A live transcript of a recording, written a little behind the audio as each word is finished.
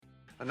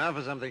And now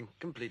for something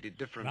completely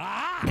different.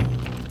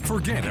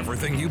 Forget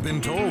everything you've been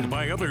told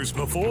by others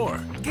before.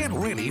 Get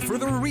ready for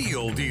the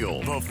real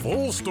deal, the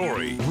full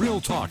story.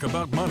 Real talk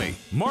about money,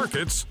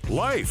 markets,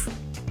 life.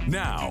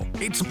 Now,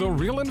 it's The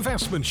Real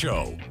Investment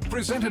Show,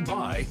 presented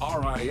by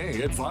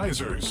RIA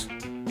Advisors.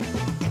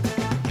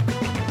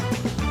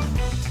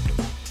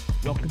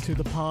 Welcome to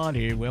the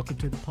party. Welcome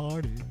to the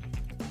party.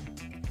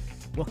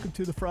 Welcome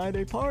to the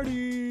Friday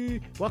party.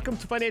 Welcome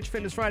to Financial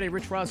Fitness Friday.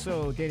 Rich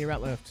Rosso, Danny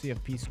Ratliff,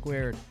 CFP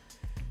Squared.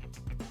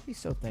 We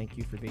so thank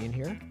you for being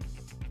here.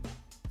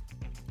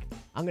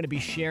 I'm going to be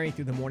sharing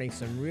through the morning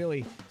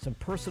some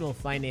personal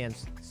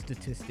finance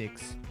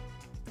statistics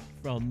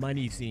from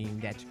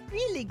MoneyZine that's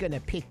really going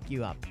to pick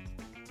you up.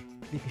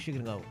 Because you're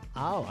going to go,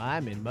 oh,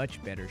 I'm in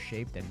much better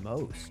shape than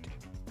most.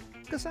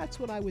 Because that's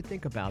what I would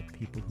think about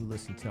people who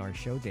listen to our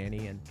show,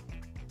 Danny, and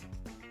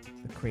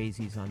the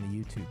crazies on the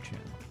YouTube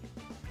channel.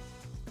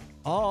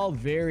 All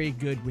very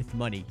good with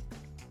money.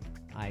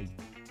 I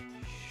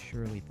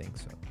surely think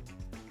so.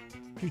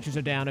 Futures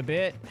are down a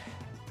bit.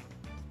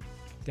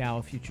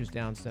 Dow futures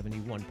down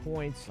 71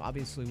 points.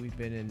 Obviously, we've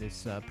been in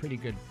this pretty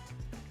good,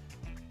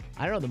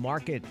 I don't know, the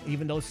market,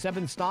 even those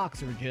 7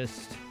 stocks are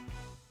just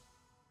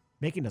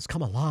making us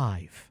come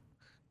alive,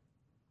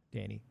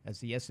 Danny, as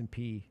the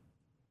S&P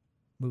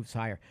moves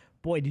higher.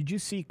 Boy, did you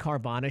see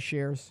Carvana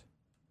shares?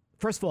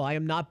 First of all, I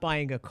am not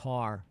buying a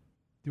car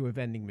through a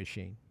vending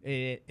machine.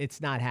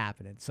 It's not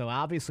happening. So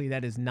obviously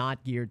that is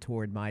not geared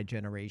toward my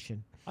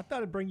generation. I thought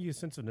it'd bring you a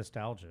sense of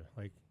nostalgia.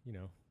 Like, you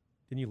know,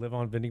 didn't you live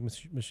on vending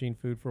machine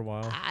food for a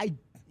while?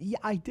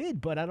 I did,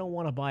 but I don't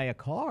want to buy a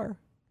car.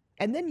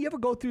 And then you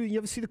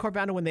ever see the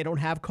Carvana when they don't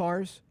have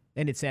cars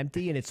and it's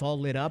empty and it's all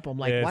lit up? I'm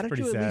like, why don't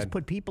you at least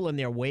put people in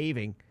there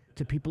waving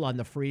to people on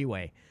the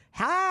freeway?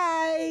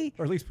 Hi!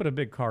 Or at least put a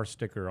big car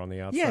sticker on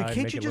the outside. Yeah,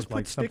 can't you just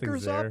put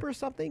stickers up or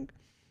something?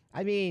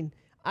 I mean,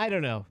 I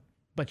don't know.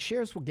 But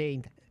shares were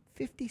gained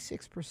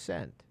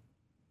 56%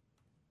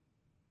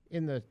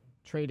 in the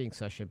trading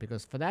session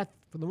because for the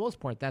most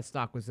part, that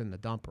stock was in the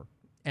dumper.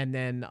 And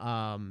then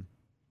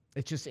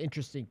it's just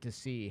interesting to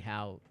see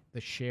how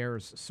the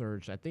shares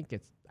surged. I think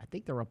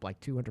they're up like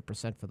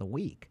 200% for the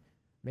week,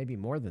 maybe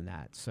more than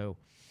that. So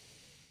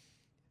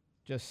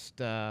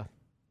just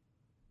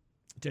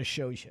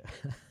shows you.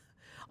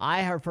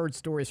 I have heard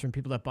stories from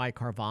people that buy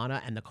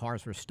Carvana and the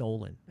cars were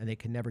stolen and they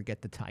can never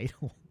get the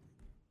title.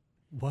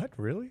 What?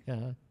 Really?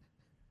 Yeah.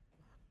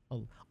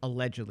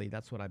 Allegedly,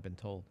 that's what I've been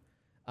told.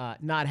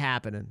 Not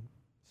happening.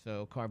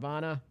 So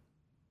Carvana,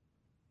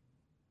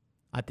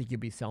 I think you'll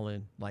be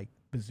selling like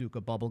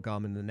bazooka bubble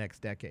gum in the next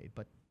decade,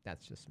 but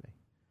that's just me.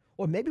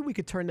 Or maybe we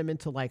could turn them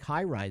into like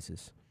high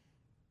rises.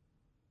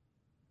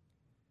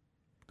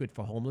 Good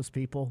for homeless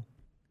people.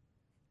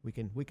 We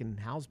can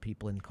house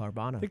people in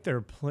Carvana. I think there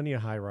are plenty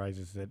of high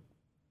rises that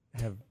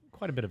have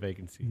quite a bit of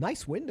vacancy.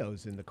 Nice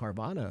windows in the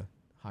Carvana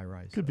high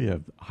rise. Could be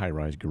a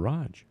high-rise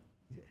garage.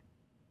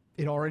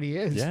 It already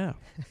is. Yeah.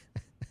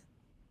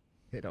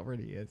 It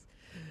already is.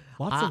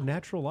 Lots of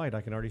natural light.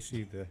 I can already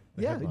see the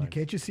headlines.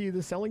 Can't you see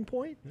the selling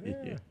point?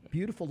 Yeah.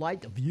 Beautiful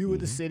light, the view of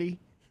the city.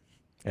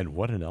 And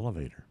what an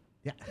elevator.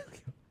 Yeah.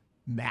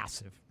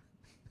 Massive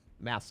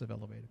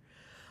elevator.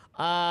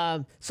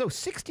 So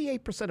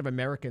 68% of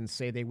Americans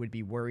say they would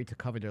be worried to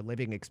cover their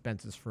living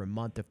expenses for a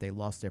month if they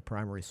lost their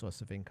primary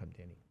source of income,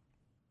 Danny.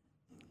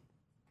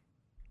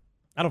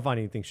 I don't find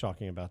anything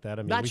shocking about that.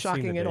 I mean, not we've seen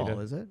shocking the at data. all,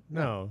 is it?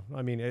 No.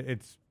 I mean,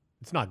 it's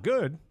not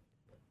good,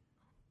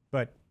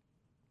 but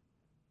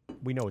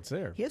we know it's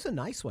there. Here's a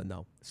nice one,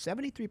 though.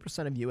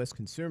 73% of U.S.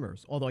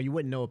 consumers, although you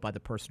wouldn't know it by the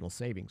personal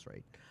savings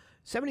rate,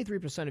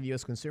 73% of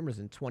U.S. consumers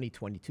in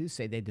 2022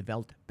 say they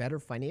developed better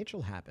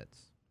financial habits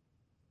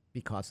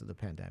because of the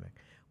pandemic.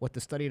 What the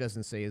study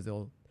doesn't say is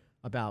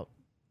about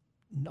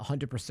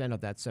 100%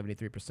 of that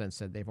 73%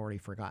 said they've already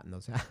forgotten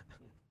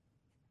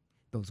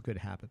those good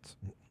habits.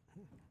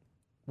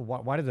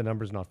 Well, why did the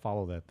numbers not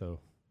follow that, though?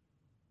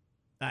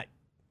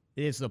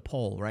 It is the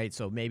poll, right?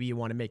 So maybe you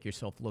want to make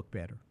yourself look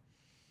better,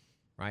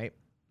 right?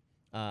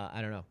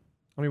 I don't know.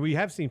 I mean, we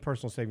have seen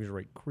personal savings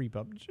rate creep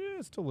up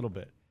just a little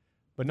bit,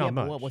 but not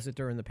much. But what was it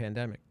during the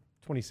pandemic?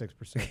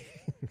 26%.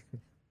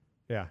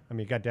 Yeah, I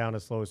mean, it got down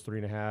as low as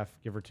 3.5,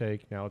 give or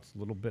take. Now it's a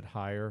little bit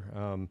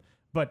higher.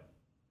 But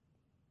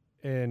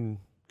in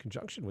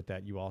conjunction with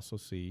that, you also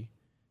see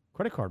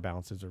credit card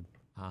balances are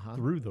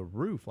through the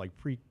roof,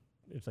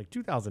 it's like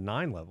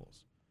 2009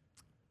 levels.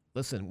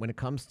 Listen, when it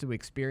comes to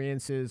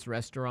experiences,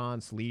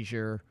 restaurants,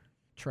 leisure,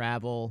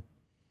 travel,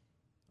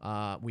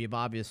 we've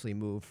obviously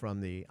moved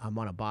from the I'm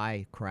going to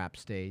buy crap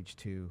stage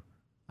to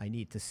I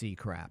need to see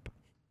crap.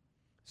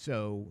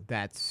 So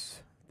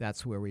that's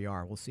where we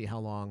are. We'll see how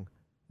long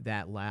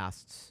that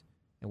lasts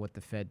and what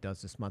the Fed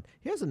does this month.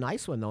 Here's a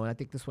nice one, though, and I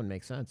think this one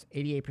makes sense.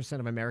 88%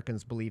 of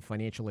Americans believe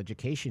financial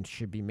education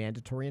should be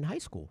mandatory in high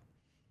school.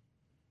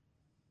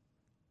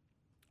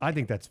 I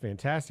think that's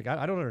fantastic.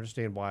 I don't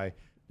understand why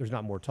there's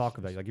not more talk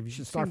of that. Like, if you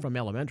should start from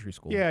elementary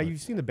school. Yeah,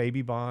 you've seen the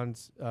baby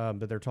bonds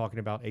that they're talking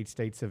about. 8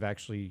 states have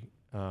actually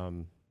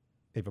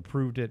they've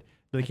approved it,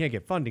 but they can't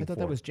get funding. I thought for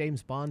that was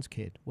James Bond's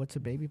kid. What's a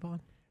baby bond?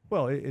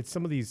 Well, it's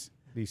some of these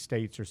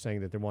states are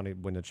saying that they want to,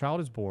 when the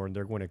child is born,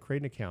 they're going to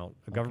create an account,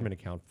 a government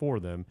account for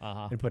them,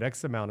 and put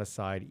X amount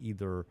aside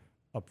either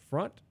up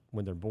front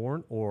when they're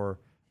born or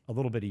a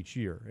little bit each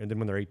year. And then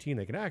when they're 18,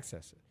 they can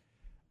access it.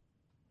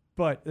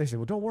 But they say,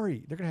 well, don't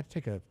worry. They're going to have to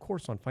take a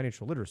course on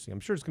financial literacy.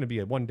 I'm sure it's going to be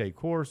a one-day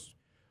course.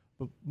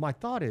 But my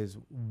thought is,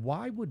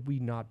 why would we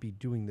not be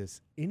doing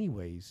this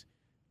anyways,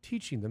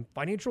 teaching them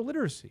financial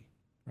literacy?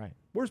 Right.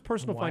 Where's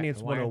Personal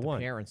Finance why 101?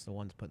 Aren't the parents the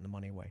ones putting the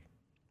money away?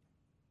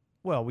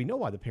 Well, we know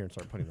why the parents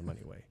aren't putting the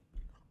money away.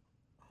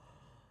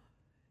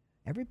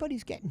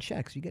 Everybody's getting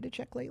checks. You get a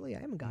check lately? I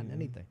haven't gotten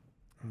anything.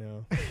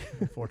 No,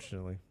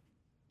 unfortunately.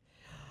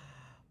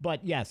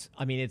 But yes,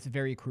 I mean, it's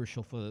very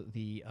crucial for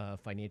the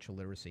financial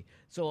literacy.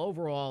 So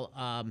overall,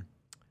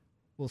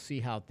 we'll see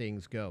how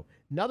things go.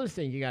 Another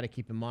thing you got to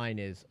keep in mind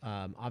is,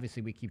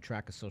 obviously, we keep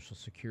track of Social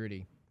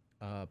Security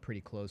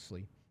pretty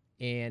closely.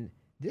 And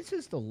this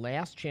is the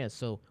last chance.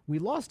 So we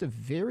lost a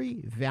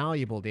very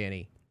valuable,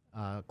 Danny,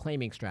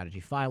 claiming strategy,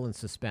 file and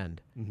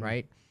suspend,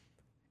 right?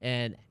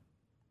 And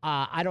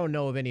I don't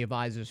know of any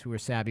advisors who are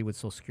savvy with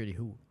Social Security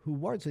who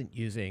wasn't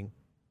using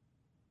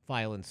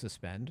file and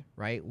suspend,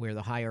 right? Where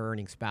the higher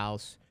earning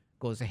spouse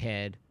goes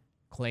ahead,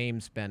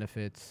 claims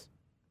benefits,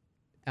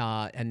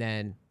 and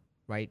then,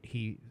 right,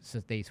 he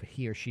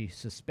or she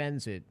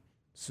suspends it,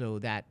 so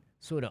that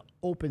sort of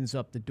opens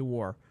up the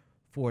door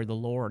for the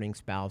lower earning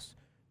spouse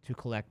to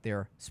collect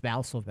their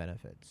spousal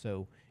benefit.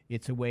 So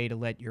it's a way to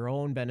let your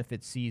own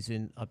benefit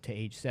season up to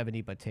age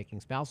 70, but taking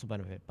spousal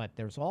benefit. But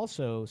there's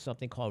also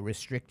something called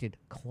restricted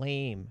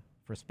claim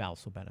for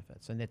spousal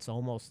benefits, and it's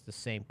almost the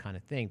same kind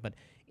of thing. But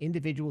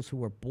individuals who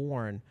were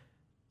born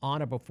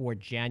on or before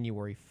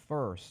January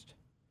 1st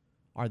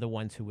are the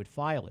ones who would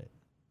file it.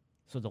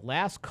 So the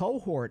last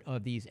cohort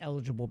of these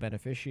eligible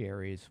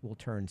beneficiaries will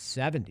turn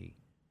 70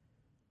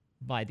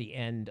 by the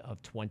end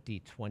of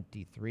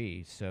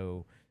 2023.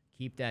 So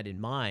keep that in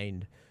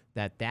mind,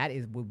 that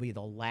will be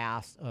the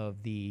last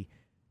of the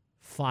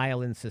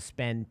file and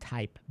suspend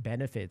type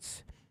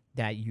benefits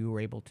that you were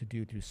able to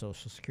do through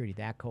Social Security.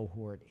 That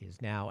cohort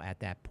is now at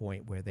that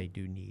point where they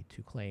do need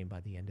to claim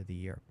by the end of the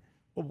year.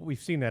 Well,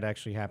 we've seen that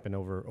actually happen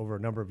over a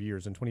number of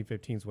years. In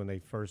 2015 is when they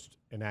first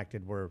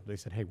enacted, where they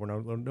said, hey, we're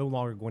no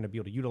longer going to be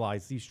able to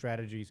utilize these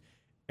strategies,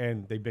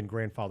 and they've been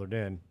grandfathered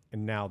in,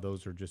 and now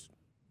those are just,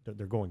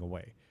 they're going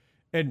away.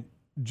 And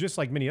just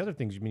like many other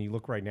things, I mean, you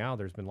look right now,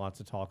 there's been lots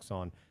of talks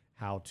on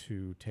how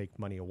to take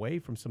money away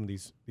from some of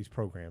these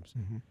programs.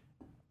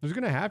 There's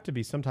going to have to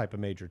be some type of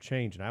major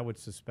change, and I would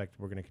suspect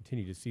we're going to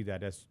continue to see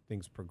that as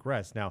things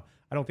progress. Now,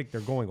 I don't think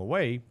they're going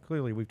away.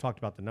 Clearly, we've talked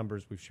about the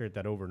numbers. We've shared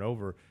that over and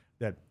over,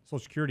 that Social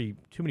Security,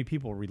 too many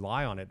people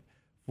rely on it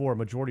for a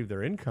majority of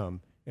their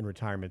income in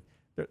retirement.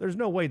 There's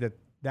no way that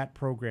that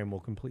program will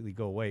completely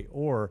go away,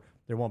 or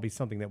there won't be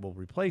something that will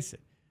replace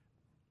it.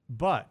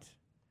 But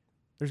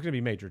there's going to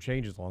be major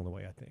changes along the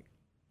way, I think.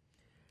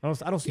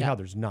 I don't see how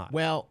there's not.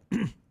 Well,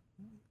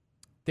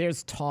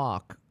 there's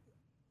talk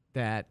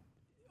that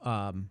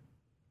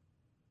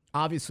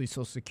obviously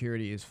Social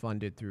Security is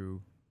funded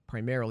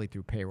primarily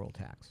through payroll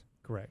tax.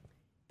 Correct.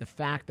 The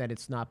fact that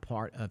it's not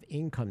part of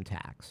income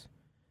tax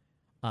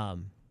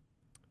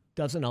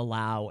doesn't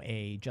allow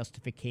a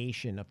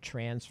justification of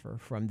transfer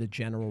from the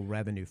general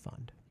revenue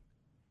fund.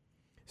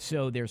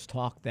 So there's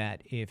talk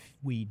that if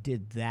we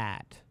did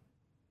that,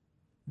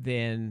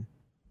 then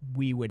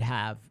we would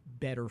have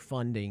better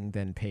funding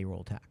than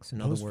payroll tax. In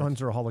other Those words,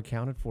 funds are all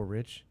accounted for,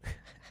 Rich.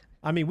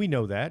 I mean, we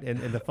know that, and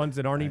the funds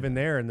that aren't even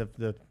there, and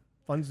the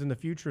funds in the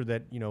future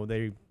that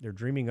they're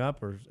dreaming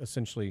up are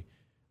essentially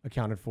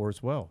accounted for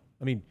as well.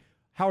 I mean,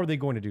 how are they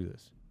going to do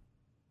this?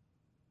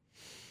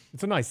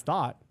 It's a nice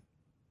thought.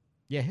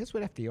 Yeah, here's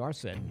what FDR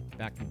said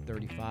back in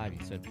 35.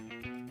 He said,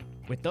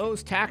 with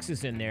those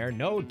taxes in there,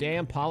 no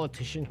damn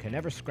politician can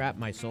ever scrap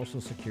my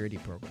Social Security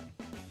program.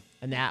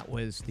 And that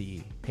was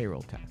the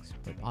payroll tax.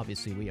 But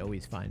obviously, we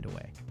always find a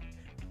way.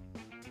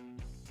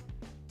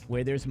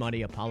 Where there's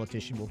money, a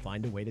politician will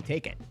find a way to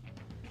take it.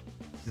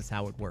 This is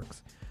how it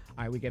works.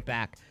 All right, we get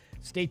back.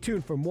 Stay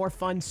tuned for more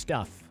fun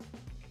stuff.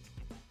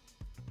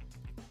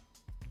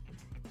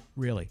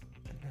 Really?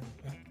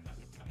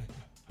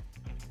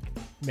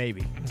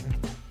 Maybe.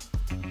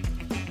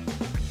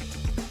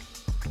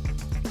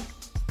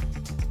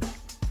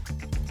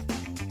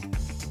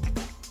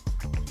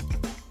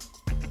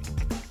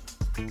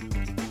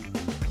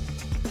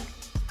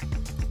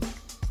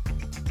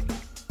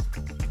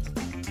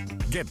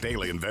 Get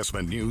daily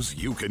investment news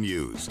you can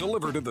use,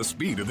 delivered at the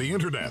speed of the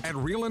internet at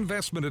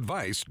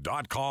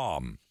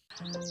realinvestmentadvice.com.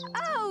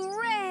 Oh,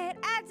 Red,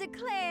 I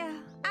declare,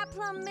 I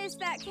plumb missed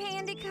that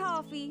candy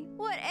coffee.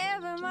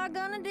 Whatever am I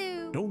gonna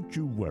do? Don't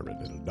you worry,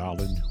 little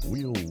darling.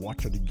 We'll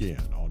watch it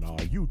again on our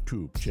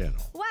YouTube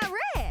channel. Why,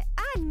 Red,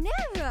 I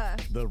never.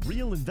 The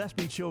Real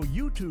Investment Show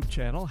YouTube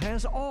channel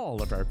has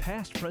all of our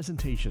past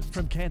presentations,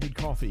 from Candid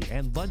Coffee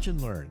and Lunch and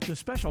Learn to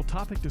special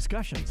topic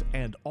discussions,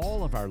 and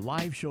all of our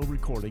live show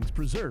recordings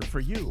preserved for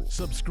you.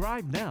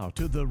 Subscribe now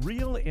to the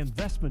Real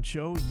Investment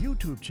Show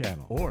YouTube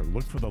channel, or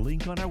look for the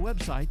link on our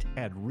website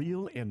at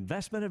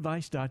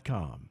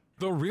realinvestmentadvice.com.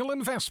 The Real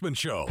Investment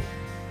Show.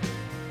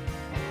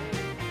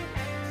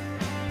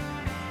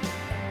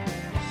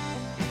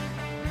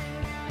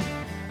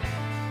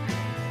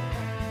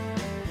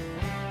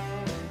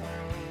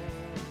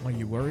 Are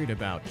you worried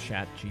about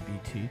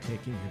ChatGPT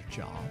taking your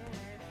job?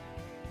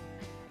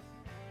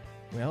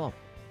 Well,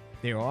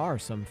 there are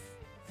some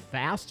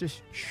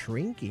fastest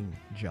shrinking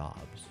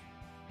jobs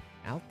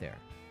out there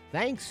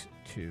thanks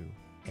to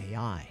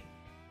AI.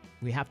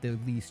 We have to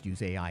at least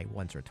use AI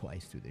once or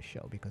twice through this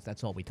show because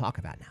that's all we talk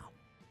about now.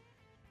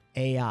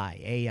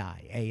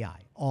 AI,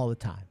 all the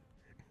time.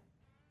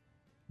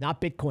 Not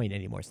Bitcoin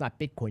anymore. It's not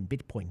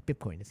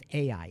Bitcoin. It's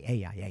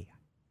AI.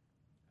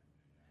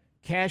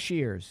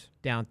 Cashiers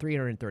down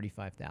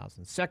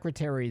 335,000.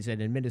 Secretaries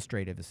and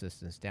administrative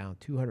assistants down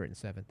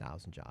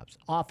 207,000 jobs.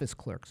 Office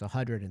clerks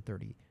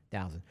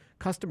 130,000.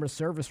 Customer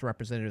service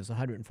representatives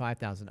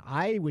 105,000.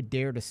 I would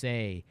dare to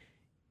say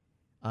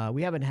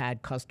we haven't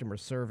had customer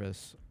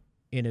service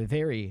in a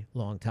very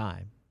long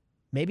time.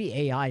 Maybe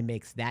AI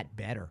makes that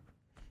better.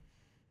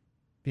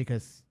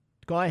 Because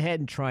go ahead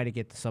and try to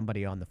get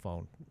somebody on the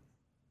phone.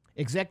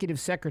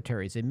 Executive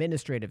secretaries,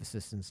 administrative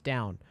assistants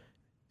down.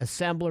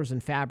 Assemblers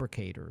and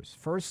fabricators,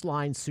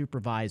 first-line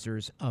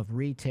supervisors of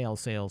retail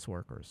sales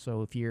workers.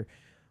 So if you're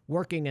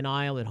working an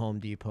aisle at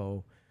Home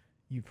Depot,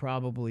 you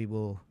probably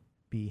will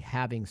be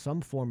having some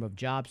form of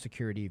job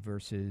security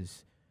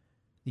versus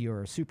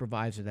your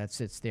supervisor that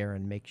sits there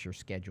and makes your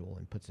schedule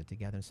and puts it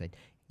together and said,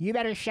 you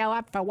better show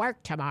up for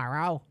work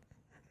tomorrow.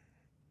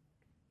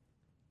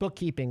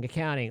 Bookkeeping,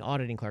 accounting,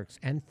 auditing clerks,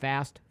 and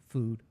fast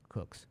food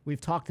cooks. We've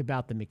talked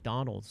about the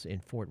McDonald's in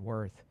Fort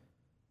Worth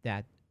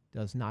that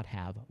does not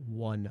have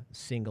one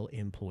single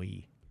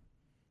employee.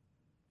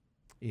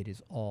 It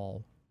is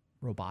all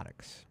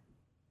robotics.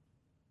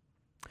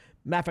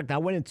 Matter of fact, I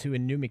went into a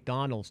new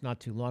McDonald's not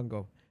too long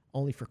ago,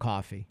 only for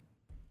coffee,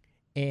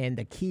 and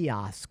the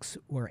kiosks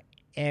were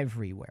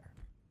everywhere.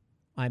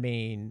 I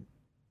mean,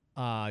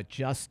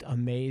 just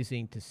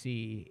amazing to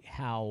see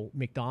how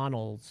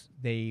McDonald's,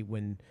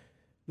 when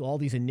all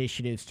these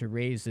initiatives to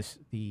raise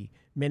the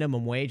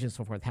minimum wage and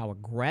so forth, how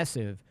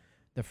aggressive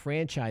the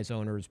franchise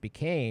owners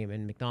became,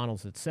 and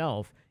McDonald's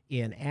itself,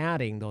 in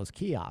adding those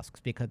kiosks.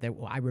 Because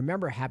I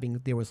remember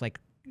there was like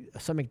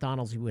some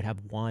McDonald's you would have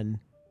one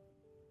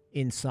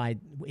inside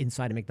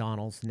a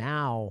McDonald's.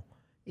 Now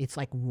it's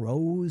like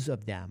rows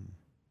of them,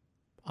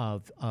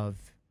 of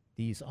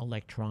these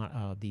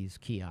these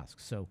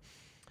kiosks. So,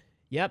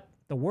 yep,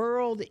 the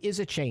world is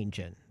a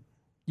changing.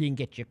 You can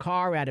get your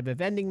car out of a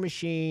vending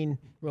machine.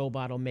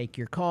 Robot will make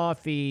your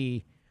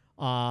coffee.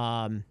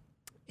 And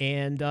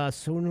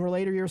sooner or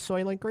later, you're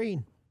Soylent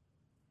Green.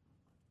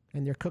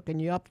 And they're cooking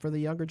you up for the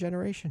younger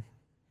generation.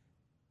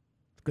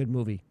 It's a good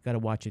movie. Got to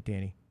watch it,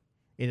 Danny.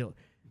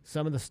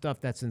 Some of the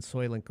stuff that's in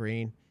Soylent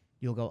Green,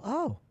 you'll go,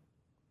 oh,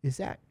 is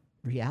that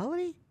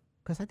reality?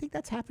 Because I think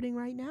that's happening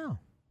right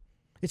now.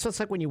 It's just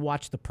like when you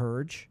watch The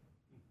Purge,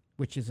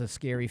 which is a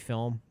scary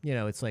film. You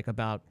know, it's like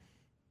about,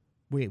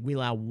 we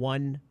allow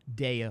one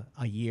day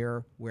a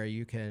year where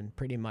you can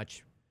pretty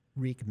much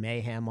wreak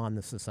mayhem on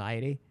the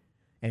society.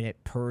 And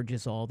it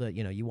purges all the,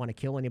 you want to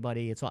kill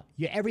anybody. It's all,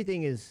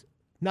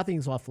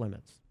 nothing's off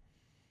limits.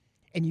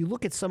 And you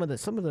look at some of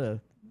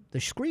the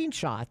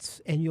screenshots,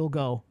 and you'll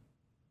go,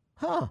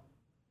 huh,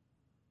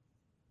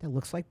 that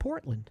looks like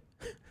Portland.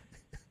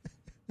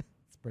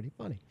 It's pretty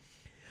funny.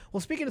 Well,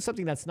 speaking of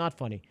something that's not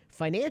funny,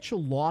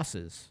 financial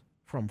losses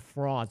from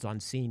frauds on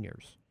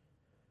seniors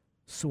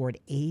soared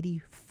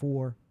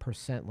 84%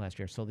 last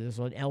year. So there's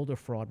an elder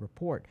fraud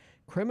report.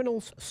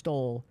 Criminals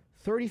stole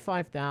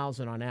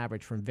 $35,000 on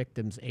average from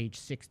victims aged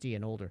 60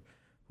 and older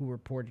who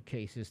reported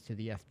cases to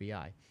the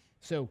FBI.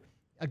 So,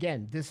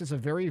 again, this is a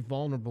very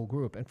vulnerable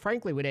group. And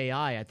frankly, with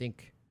AI, I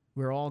think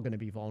we're all going to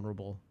be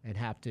vulnerable and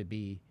have to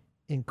be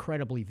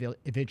incredibly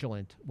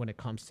vigilant when it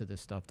comes to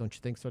this stuff. Don't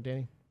you think so,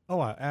 Danny?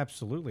 Oh,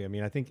 absolutely. I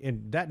mean, I think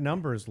that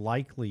number is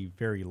likely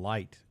very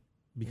light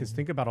because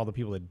think about all the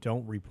people that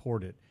don't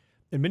report it.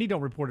 And many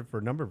don't report it for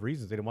a number of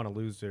reasons. They don't want to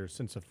lose their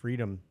sense of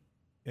freedom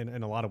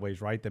in a lot of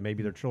ways, right? That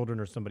maybe their children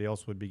or somebody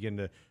else would begin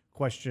to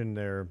question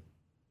their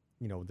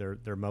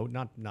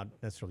not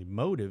necessarily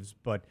motives,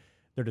 but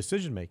their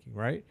decision making,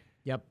 right?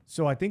 Yep.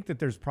 So I think that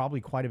there's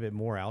probably quite a bit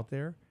more out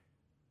there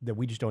that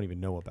we just don't even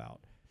know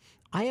about.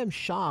 I am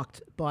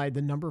shocked by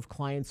the number of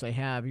clients I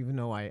have, even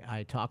though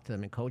I talk to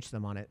them and coach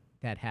them on it,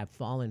 that have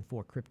fallen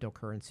for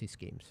cryptocurrency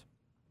schemes.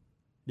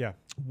 Yeah.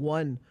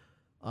 One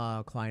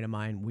client of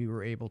mine, we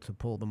were able to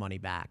pull the money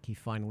back. He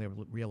finally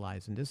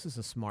realized, and this is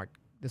a smart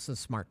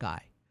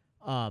guy.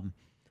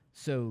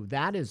 So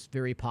that is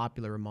very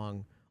popular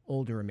among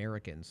older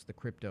Americans. The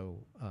crypto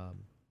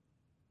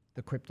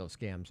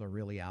scams are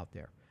really out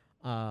there.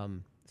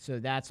 So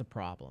that's a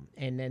problem.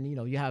 And then,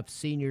 you have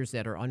seniors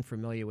that are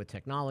unfamiliar with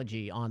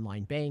technology,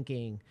 online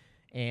banking,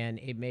 and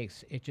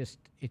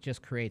it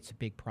just creates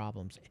big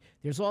problems.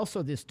 There's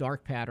also this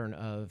dark pattern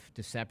of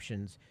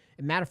deceptions.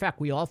 As a matter of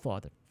fact, we all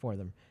fought for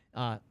them.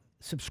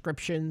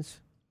 Subscriptions.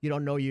 You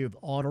don't know you've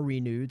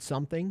auto-renewed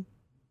something,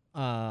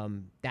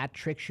 that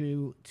tricks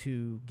you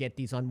to get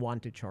these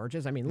unwanted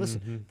charges. I mean,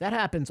 listen, that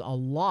happens a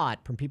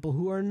lot from people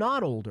who are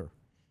not older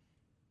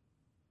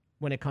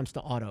when it comes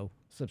to auto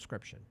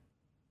subscription.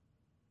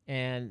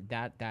 And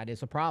that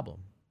is a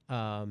problem.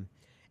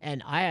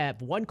 And I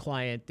have one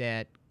client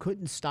that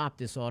couldn't stop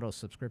this auto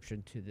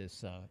subscription to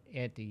this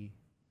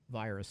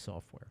antivirus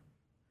software.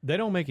 They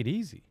don't make it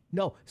easy.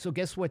 No. So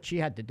guess what she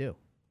had to do?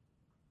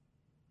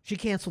 She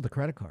canceled the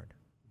credit card.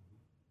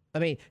 I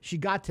mean, she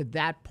got to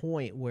that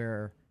point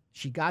where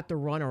she got the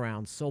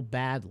runaround so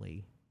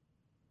badly,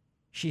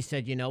 she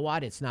said, you know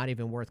what? It's not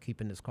even worth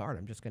keeping this card.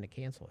 I'm just going to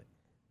cancel it.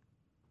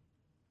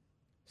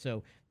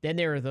 So then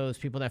there are those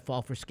people that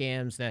fall for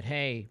scams that,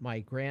 hey,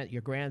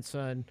 your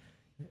grandson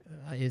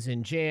is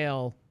in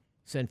jail,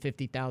 send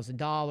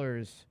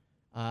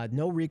 $50,000.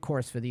 No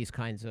recourse for these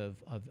kinds of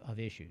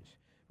issues,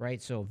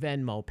 right? So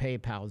Venmo,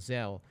 PayPal,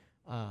 Zelle,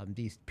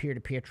 these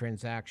peer-to-peer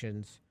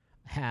transactions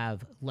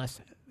have less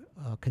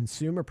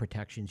consumer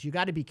protections. You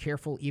got to be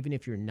careful, even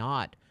if you're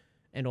not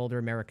an older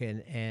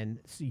American and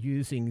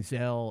using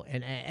Zelle.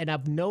 And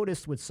I've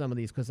noticed with some of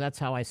these, because that's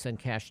how I send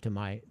cash to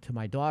my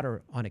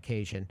daughter on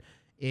occasion.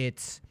 They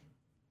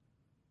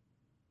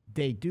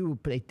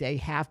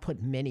have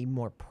put many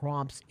more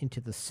prompts into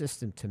the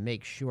system to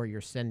make sure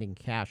you're sending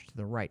cash to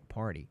the right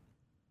party.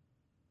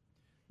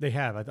 They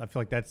have. I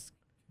feel like that's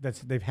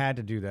they've had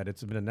to do that.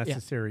 It's been a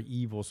necessary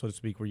evil, so to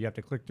speak, where you have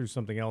to click through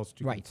something else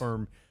to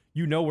confirm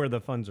you know where the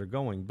funds are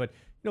going. But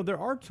there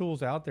are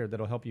tools out there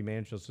that'll help you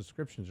manage those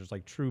subscriptions. There's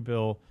like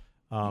Truebill.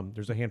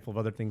 There's a handful of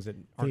other things that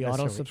aren't the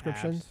auto necessarily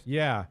subscriptions. apps.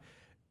 Yeah,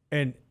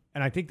 and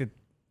I think that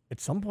at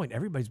some point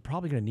everybody's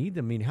probably going to need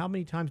them. I mean, how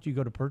many times do you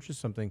go to purchase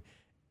something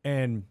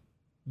and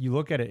you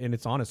look at it and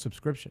it's on a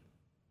subscription?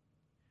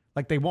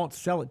 Like, they won't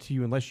sell it to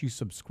you unless you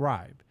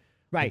subscribe.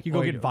 Right. Like, you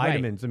go get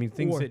vitamins. Right. I mean,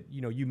 things that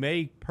you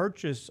may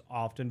purchase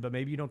often, but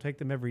maybe you don't take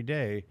them every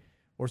day,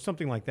 or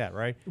something like that,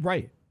 right?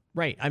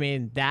 Right. I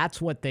mean,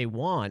 that's what they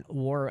want.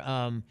 Or,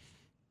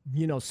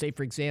 say,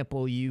 for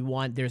example,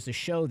 there's a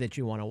show that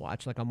you want to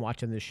watch. Like, I'm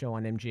watching this show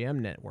on MGM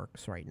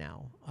Networks right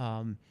now.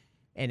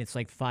 And it's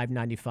like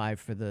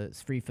 $5.95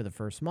 it's free for the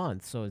first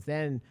month. So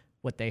then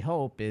what they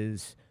hope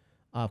is,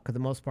 for the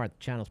most part, the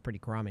channel's pretty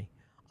crummy.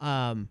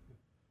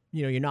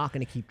 You're not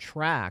going to keep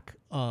track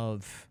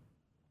of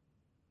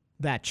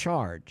that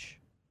charge.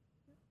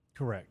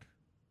 Correct.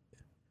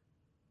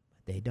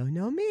 They don't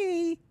know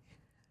me.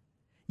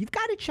 You've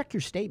got to check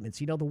your statements.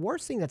 The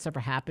worst thing that's ever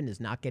happened is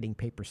not getting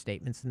paper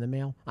statements in the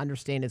mail. I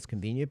understand it's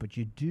convenient, but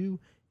you do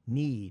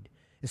need,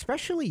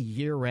 especially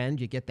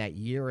year-end, you get that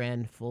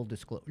year-end full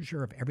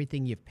disclosure of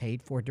everything you've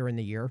paid for during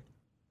the year.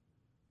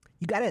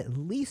 You got to at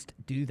least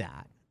do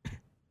that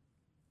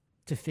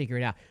to figure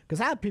it out. Because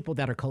I have people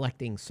that are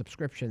collecting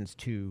subscriptions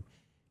to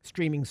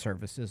streaming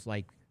services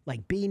like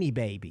Beanie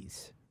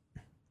Babies.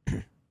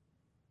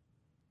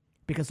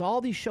 Because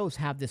all these shows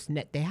have this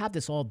they have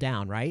this all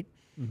down, right?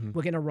 Mm-hmm.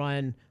 We're going to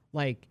run,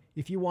 like,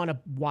 if you want to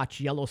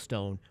watch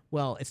Yellowstone,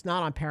 well, it's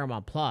not on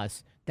Paramount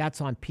Plus. That's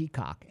on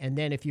Peacock. And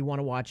then if you want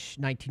to watch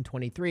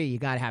 1923, you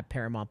got to have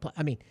Paramount Plus.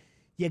 I mean,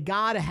 you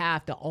got to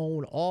have to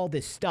own all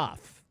this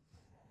stuff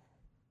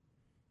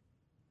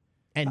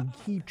and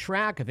keep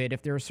track of it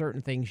if there are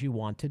certain things you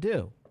want to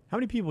do. How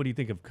many people do you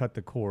think have cut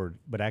the cord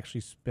but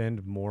actually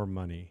spend more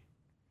money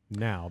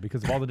now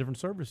because of all the different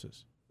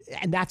services?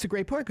 And that's a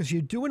great point, because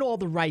you're doing all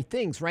the right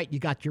things, right? You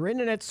got your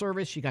internet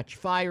service, you got your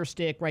Fire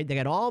Stick, right? They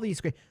got all these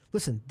great...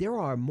 Listen, there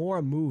are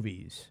more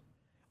movies.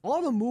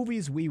 All the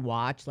movies we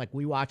watch, like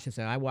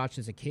I watched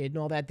as a kid and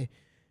all that,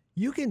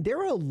 there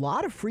are a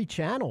lot of free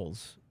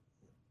channels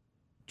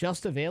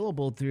just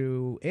available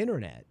through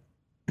internet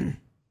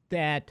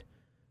that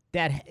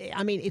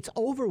I mean, it's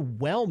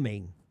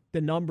overwhelming,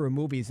 the number of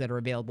movies that are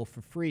available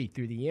for free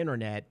through the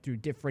internet, through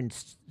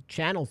different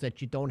channels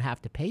that you don't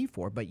have to pay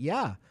for. But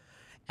yeah,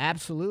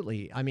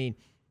 absolutely. I mean,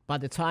 by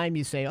the time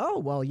you say, oh,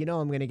 well,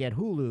 I'm going to get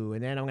Hulu,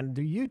 and then I'm going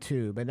to do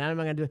YouTube, and then I'm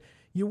going to do...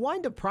 You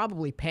wind up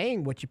probably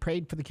paying what you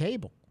paid for the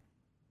cable.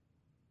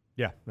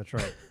 Yeah, that's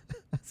right.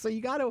 So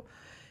you got to,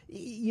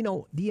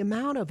 the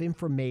amount of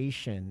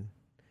information.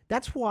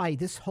 That's why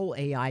this whole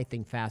AI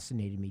thing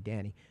fascinated me,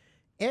 Danny.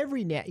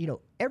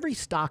 Every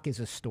stock is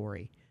a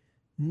story.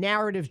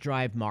 Narratives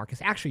drive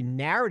markets. Actually,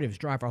 narratives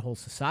drive our whole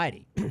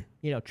society.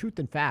 Truth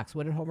and facts.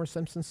 What did Homer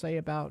Simpson say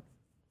about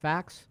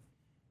facts?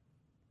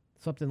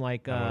 Something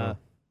like,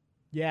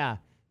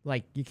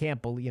 like, you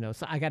can't believe,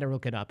 so I got to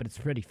look it up, and it's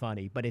pretty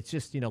funny. But it's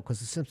just, because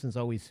the Simpsons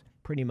always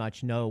pretty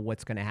much know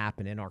what's going to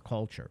happen in our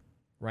culture,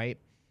 right?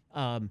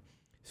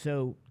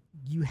 So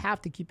you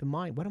have to keep in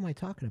mind, what am I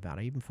talking about?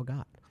 I even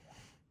forgot.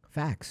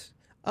 Facts.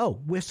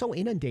 Oh, we're so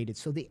inundated.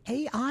 So the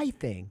AI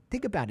thing,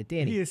 think about it,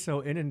 Danny. He is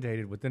so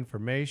inundated with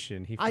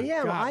information. I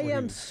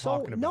am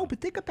so, no, but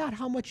think about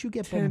how much you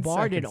get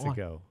bombarded on.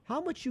 Ago. How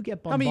much you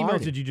get bombarded. How many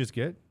emails did you just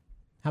get?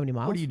 How many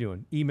miles? What are you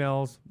doing?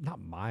 Emails, not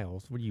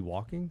miles. What are you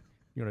walking?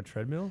 You on a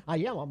treadmill? I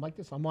am. I'm like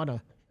this. I'm on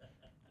a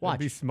watch.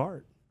 Be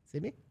smart. See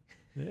me?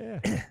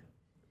 Yeah.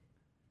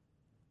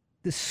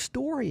 The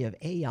story of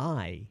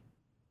AI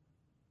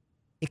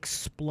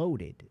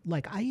exploded.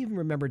 Like I even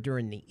remember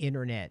during the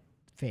internet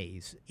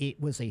phase, it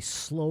was a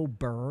slow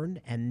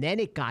burn, and then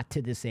it got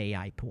to this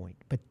AI point.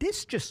 But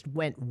this just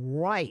went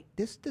right.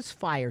 This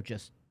fire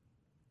just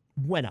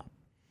went up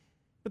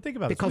But think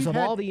about it. because of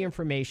all the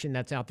information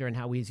that's out there and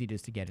how easy it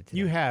is to get it today.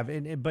 You have,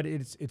 but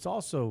it's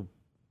also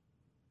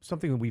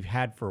something that we've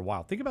had for a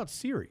while. Think about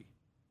Siri.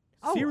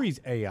 Oh, Siri's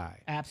AI.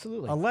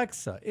 Absolutely.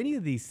 Alexa, any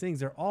of these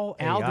things are all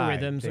AI.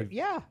 Algorithms.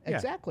 Yeah,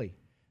 exactly.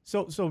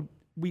 So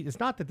it's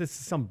not that this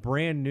is some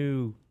brand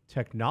new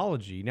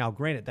technology. Now,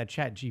 granted, that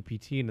Chat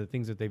GPT and the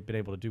things that they've been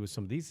able to do with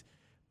some of these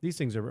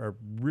things are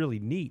really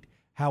neat.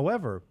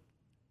 However,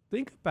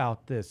 think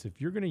about this.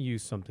 If you're going to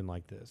use something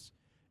like this,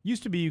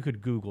 used to be you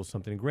could Google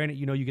something. And granted,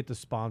 you get the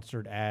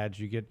sponsored ads,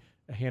 you get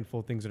a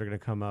handful of things that are going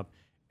to come up,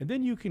 and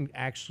then you can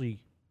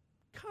actually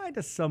kind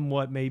of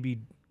somewhat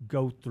maybe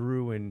go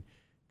through and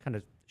kind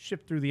of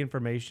shift through the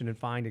information and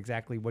find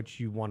exactly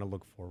what you want to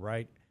look for,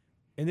 right?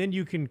 And then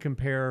you can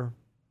compare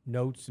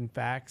notes and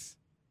facts.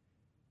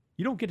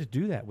 You don't get to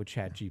do that with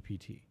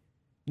ChatGPT.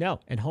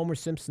 No, and Homer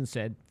Simpson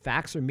said,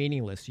 facts are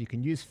meaningless. You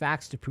can use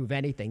facts to prove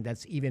anything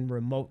that's even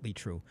remotely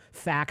true.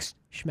 Facts,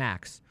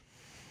 schmacks.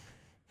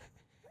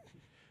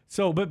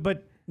 So,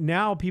 but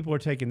now people are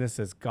taking this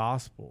as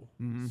gospel,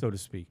 so to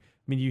speak. I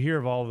mean, you hear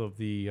of all of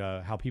the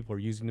how people are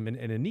using them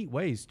in neat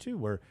ways too,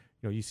 where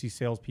you see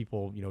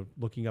salespeople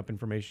looking up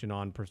information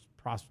on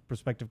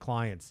prospective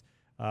clients,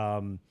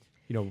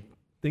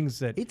 things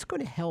that It's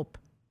going to help,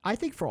 I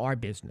think, for our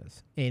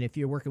business. And if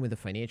you're working with a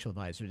financial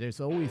advisor,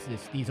 there's always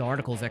these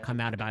articles that come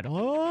out about,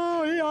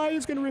 oh, AI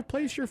is going to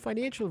replace your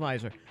financial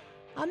advisor.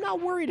 I'm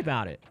not worried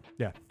about it.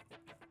 yeah.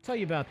 Tell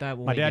you about that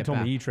when My we dad get told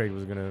back. me E-Trade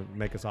was going to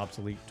make us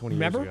obsolete 20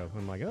 Remember? years ago.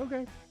 I'm like,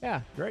 okay,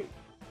 Yeah. great.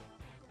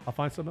 I'll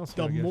find something else.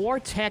 The I guess. more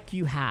tech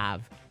you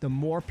have, the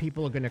more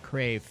people are going to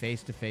crave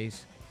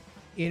face-to-face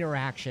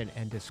interaction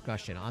and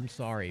discussion. I'm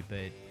sorry,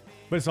 but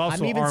But it's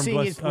also I'm even armed seeing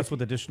us, it us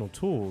with additional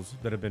tools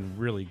that have been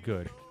really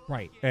good.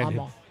 right.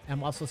 And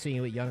I'm also seeing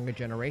it with younger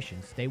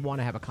generations. They want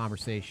to have a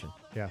conversation.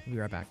 Yeah. We'll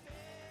be right back.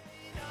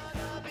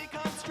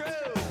 Becomes true.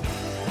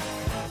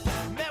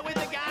 Met with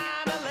a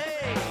guy in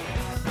LA.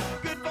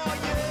 Good for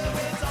you,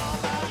 it's all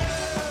about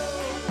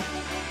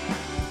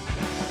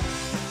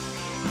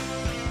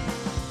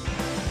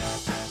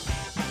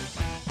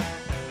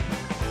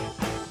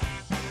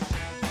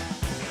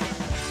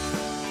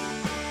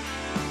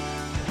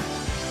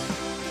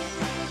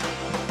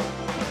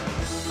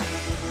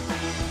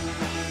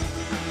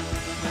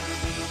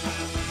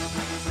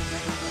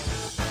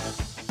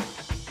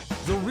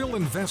The Real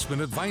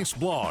Investment Advice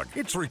blog.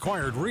 It's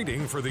required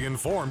reading for the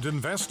informed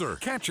investor.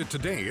 Catch it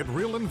today at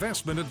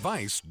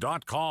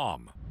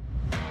realinvestmentadvice.com.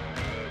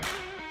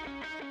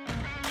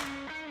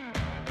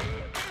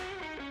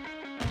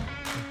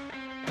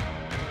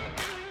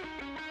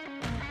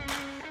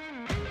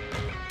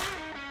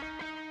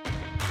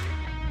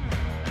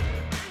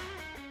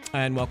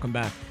 And welcome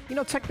back.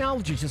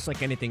 Technology is just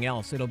like anything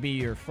else. It'll be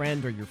your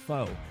friend or your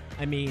foe.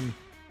 I mean,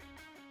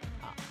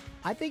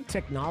 I think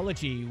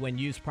technology, when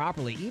used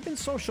properly, even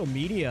social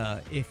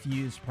media, if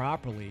used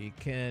properly,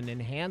 can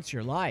enhance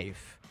your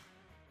life.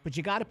 But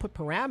you got to put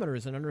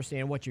parameters and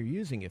understand what you're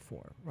using it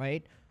for,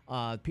 right?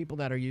 People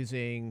that are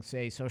using,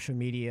 say, social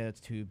media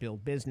to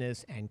build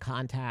business and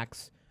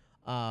contacts.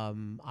 I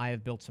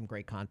have built some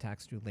great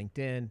contacts through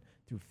LinkedIn,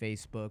 through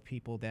Facebook,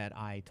 people that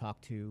I talk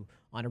to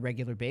on a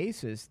regular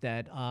basis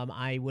that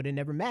I would have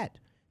never met.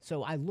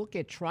 So I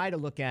try to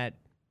look at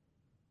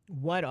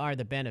what are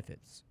the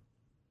benefits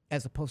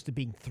as opposed to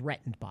being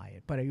threatened by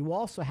it. But you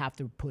also have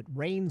to put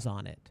reins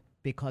on it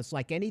because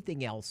like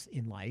anything else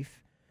in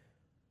life,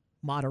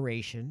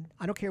 moderation,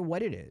 I don't care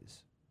what it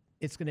is,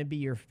 it's going to be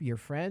your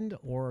friend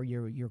or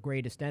your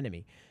greatest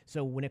enemy.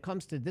 So when it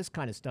comes to this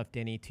kind of stuff,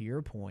 Denny, to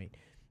your point,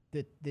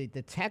 the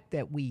tech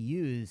that we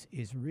use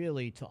is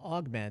really to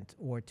augment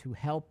or to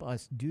help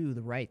us do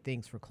the right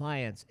things for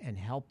clients and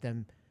help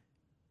them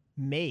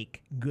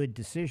make good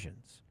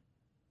decisions.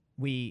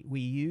 We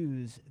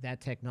use that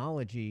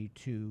technology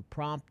to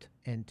prompt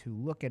and to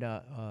look at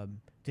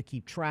to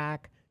keep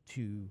track,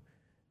 to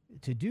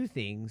do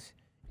things.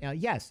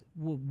 Yes,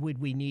 would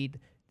we need?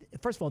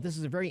 First of all, this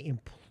is a very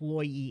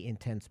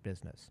employee-intense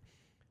business.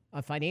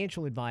 A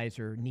financial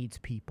advisor needs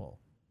people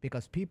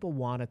because people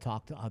want to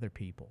talk to other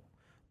people.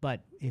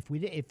 But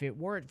if it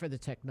weren't for the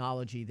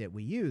technology that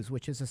we use,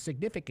 which is a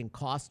significant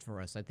cost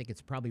for us, I think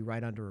it's probably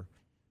right under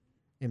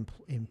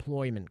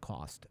employment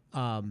cost.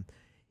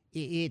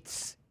 We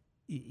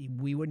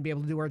wouldn't be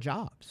able to do our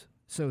jobs.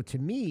 So to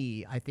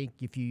me, I think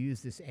if you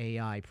use this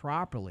AI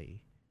properly,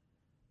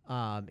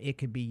 it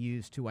could be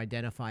used to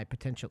identify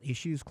potential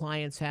issues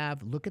clients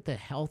have. Look at the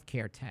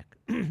healthcare tech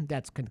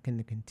that's going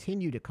to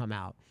continue to come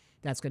out.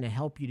 That's going to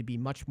help you to be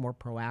much more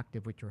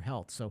proactive with your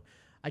health. So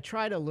I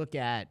try to look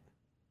at,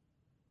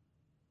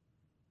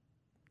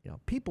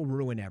 people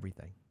ruin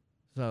everything.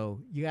 So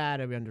you got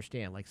to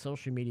understand, like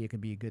social media could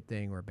be a good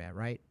thing or bad,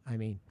 right? I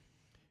mean,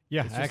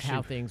 yeah, it's just actually,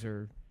 how things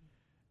are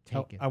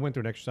taken. I went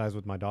through an exercise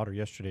with my daughter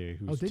yesterday,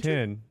 who's did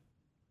 10. you?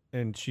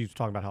 and she's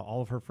talking about how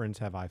all of her friends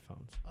have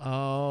iPhones.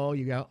 Oh,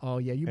 you got. Oh,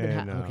 yeah. You've been.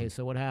 And, Okay,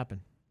 so what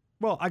happened?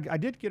 Well, I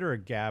did get her a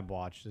Gab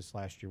watch this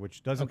last year,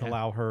 which doesn't Okay.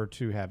 allow her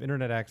to have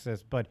internet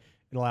access, but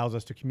it allows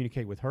us to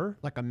communicate with her.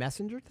 Like a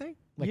messenger thing?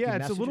 Like Yeah, you it's a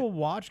message her? little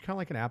watch, kind of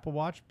like an Apple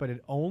Watch, but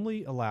it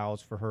only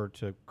allows for her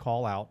to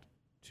call out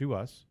to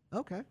us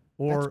Okay.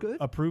 or That's good.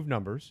 approve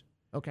numbers,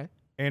 Okay.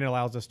 and it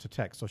allows us to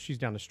text. So she's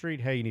down the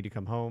street, hey, you need to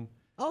come home,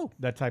 Oh,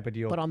 that type of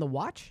deal. but on the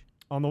watch?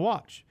 On the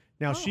watch.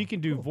 Now, she Oh, can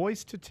do cool.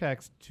 voice to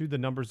text to the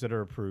numbers that are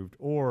approved,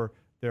 or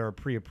there are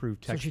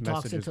pre-approved So text she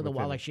messages. talks into the watch,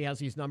 within like it. she has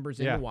these numbers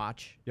in Yeah. the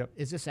watch. Yep.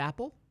 Is this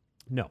Apple?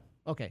 No,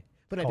 Okay.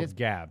 But it's it called is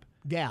Gab,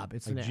 Gab.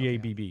 It's like an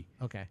G-A-B-B.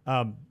 Okay.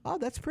 Um, Oh,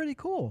 that's pretty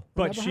cool. I've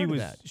But never she heard of was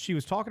that. she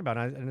was talking about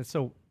it, and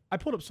so I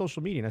pulled up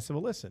social media and I said,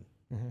 well, listen,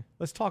 Mm-hmm.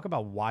 let's talk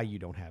about why you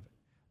don't have it.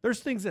 There's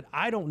things that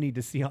I don't need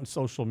to see on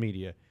social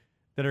media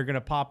that are going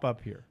to pop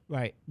up here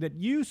Right. that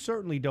you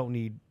certainly don't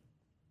need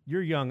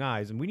your young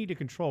eyes, and we need to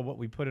control what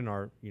we put in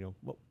our,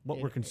 what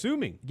we're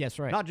consuming. Yes,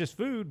 right. Not just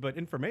food, but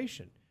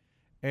information.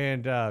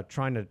 And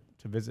trying to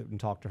visit and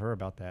talk to her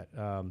about that.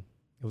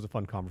 It was a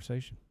fun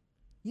conversation.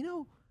 You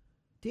know,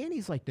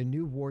 Danny's like the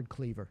new Ward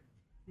Cleaver,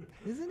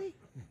 isn't he?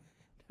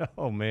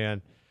 Oh,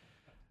 man.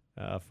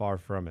 Far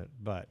from it,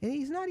 but And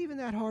he's not even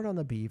that hard on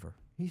the beaver.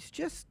 He's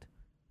just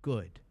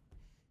good.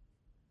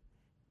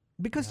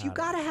 Because you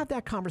got to have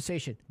that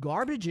conversation.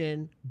 Garbage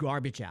in,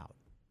 garbage out,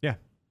 yeah.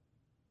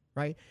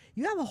 right?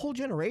 You have a whole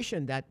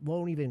generation that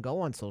won't even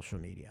go on social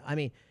media. I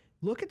mean,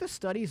 look at the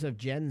studies of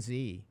Gen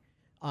Z.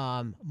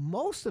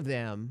 Most of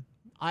them,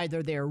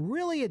 either they're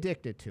really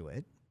addicted to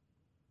it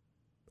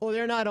or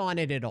they're not on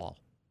it at all.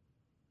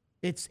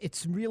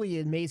 It's really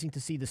amazing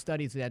to see the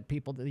studies that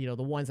people, the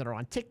ones that are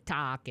on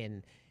TikTok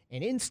and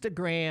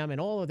Instagram and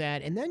all of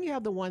that. And then you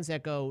have the ones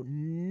that go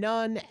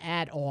none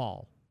at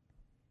all.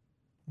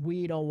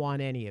 We don't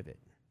want any of it.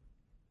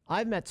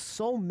 I've met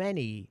so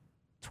many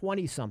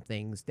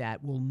 20-somethings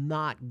that will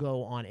not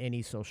go on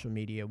any social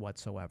media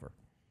whatsoever.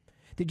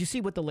 Did you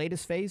see what the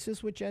latest phase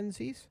is with Gen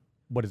Zs?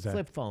 What is that?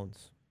 Flip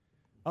phones.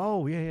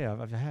 Oh, yeah.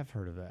 I have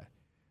heard of that.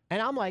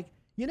 And I'm like,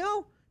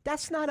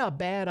 that's not a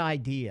bad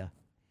idea.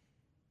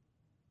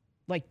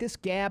 Like this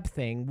Gab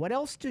thing, what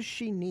else does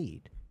she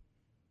need?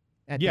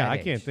 At Yeah, that I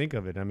can't age? think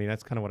of it. I mean,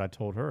 that's kind of what I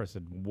told her. I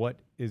said, what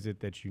is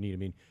it that you need? I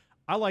mean,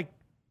 I want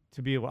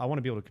to be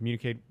able to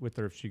communicate with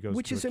her if she goes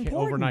Which to is a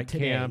important overnight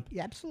today. camp.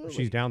 Yeah, absolutely. If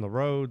she's down the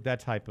road,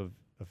 that type of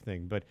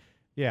thing. But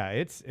yeah,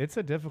 it's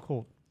a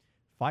difficult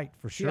fight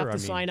for Do you sure. have to I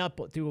mean, sign up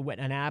through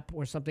an app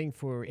or something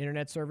for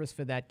internet service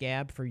for that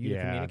Gab for you to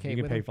yeah, communicate you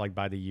can with pay them? for like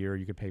by the year.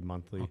 You could pay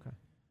monthly. Okay.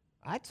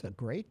 That's a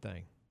great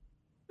thing.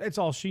 It's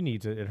all she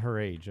needs at her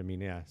age. I mean,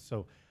 yeah.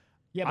 So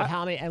Yeah, but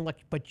how many? And look,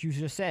 but you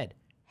just said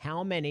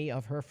how many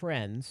of her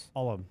friends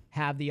all of them,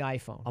 have the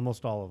iPhone,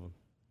 almost all of them.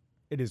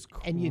 It is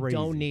crazy. and you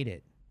don't need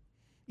it.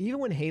 Even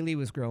when Haley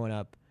was growing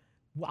up,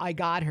 I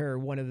got her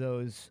one of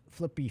those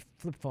flip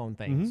phone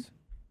things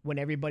when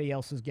everybody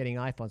else was getting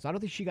iPhones. I don't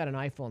think she got an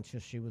iPhone until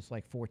she was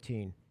like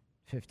 14,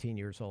 15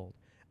 years old.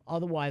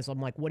 Otherwise, I'm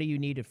like, what do you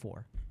need it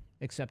for?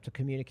 Except to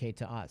communicate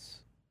to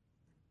us.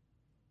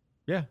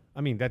 Yeah,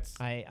 I mean that's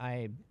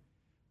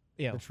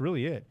That's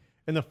really it.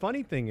 And the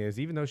funny thing is,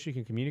 even though she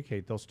can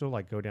communicate, they'll still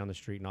like go down the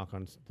street, knock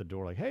on the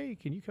door, like, "Hey,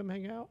 can you come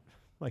hang out?"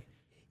 Like,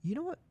 You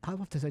know what? I'll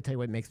have to tell you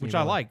what makes me which I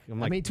laugh. like. I'm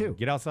like, me too.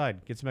 Get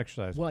outside, get some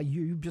exercise. Well,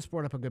 you just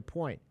brought up a good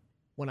point.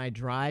 When I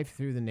drive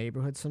through the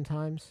neighborhood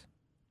sometimes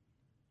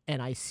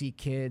and I see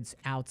kids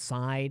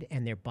outside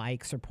and their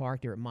bikes are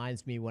parked, it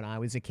reminds me when I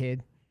was a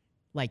kid.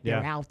 Like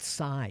they're Yeah.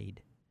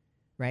 outside,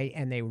 right?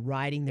 And they're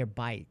riding their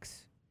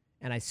bikes.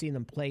 And I see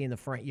them play in the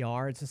front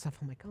yards and stuff.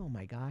 I'm like, oh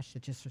my gosh,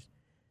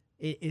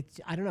 it's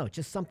I don't know,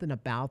 just something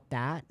about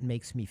that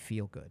makes me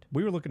feel good.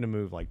 We were looking to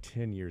move like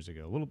 10 years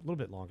ago, a little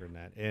bit longer than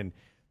that, and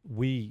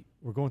we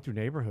were going through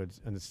neighborhoods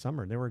in the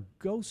summer, and there were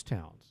ghost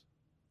towns,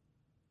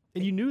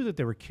 and you knew that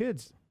there were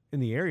kids in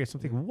the area. So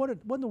I'm thinking, what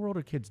in the world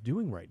are kids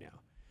doing right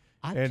now?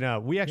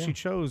 And we actually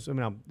chose. I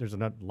mean, there's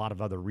a lot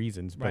of other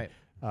reasons, but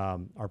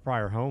our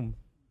prior home,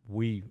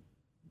 we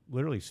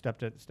literally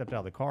stepped out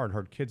of the car and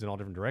heard kids in all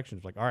different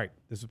directions. Like, all right,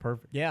 this is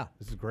perfect. Yeah.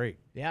 This is great.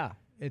 Yeah,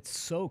 it's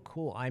so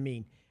cool. I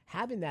mean,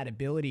 having that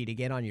ability to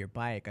get on your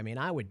bike, I mean,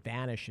 I would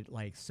vanish at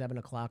like 7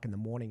 o'clock in the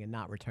morning and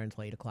not return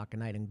till 8 o'clock at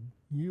night. And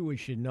you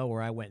should know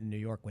where I went in New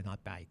York with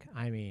that bike.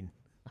 I mean,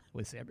 I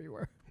was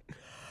everywhere.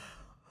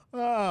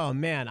 Oh,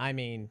 man. I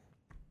mean,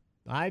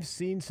 I've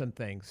seen some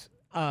things.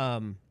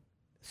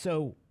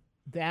 So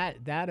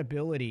that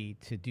ability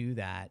to do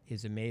that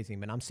is amazing.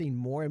 But I'm seeing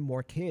more and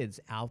more kids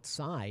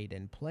outside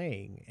and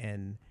playing,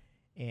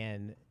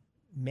 and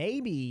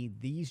maybe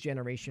these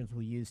generations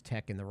will use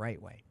tech in the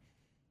right way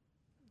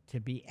to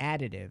be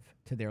additive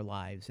to their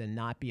lives and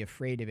not be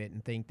afraid of it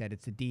and think that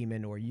it's a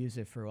demon or use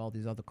it for all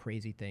these other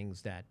crazy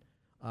things that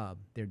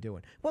they're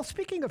doing. Well,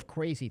 speaking of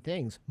crazy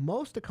things,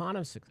 most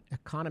economists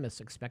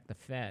expect the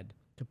Fed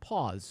to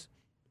pause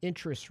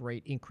interest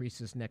rate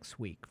increases next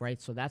week,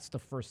 right? So that's the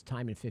first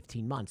time in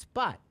 15 months.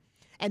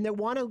 And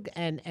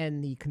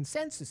the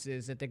consensus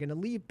is that they're going to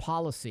leave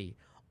policy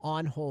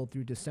on hold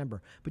through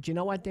December. But you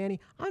know what, Danny?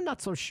 I'm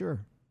not so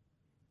sure.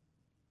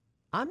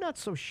 I'm not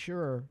so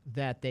sure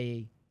that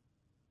they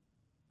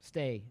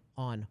stay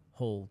on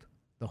hold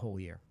the whole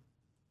year,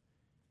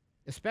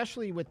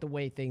 especially with the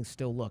way things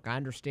still look. I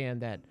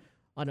understand that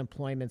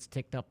unemployment's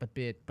ticked up a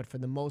bit, but for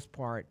the most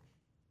part,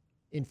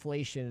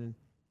 inflation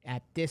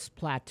at this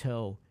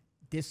plateau,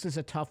 this is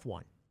a tough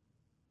one.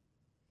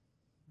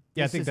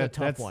 Yeah, This I think is a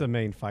tough that's one. the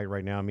main fight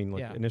right now. I mean,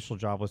 like Yeah. initial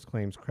jobless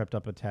claims crept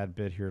up a tad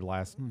bit here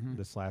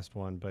this last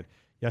one, but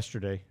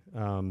yesterday,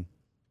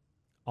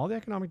 all the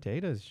economic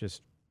data is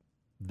just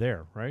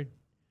there, right?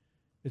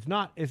 It's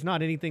not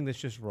anything that's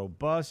just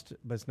robust,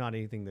 but it's not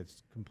anything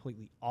that's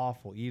completely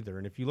awful either.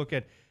 And if you look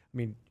at, I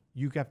mean,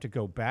 you have to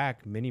go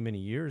back many, many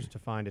years to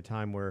find a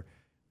time where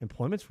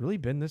employment's really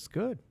been this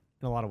good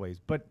in a lot of ways.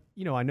 But,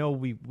 you know, I know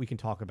we can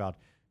talk about,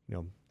 you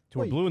know,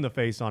 till we're blue in the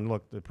face on,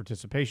 look, the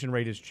participation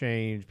rate has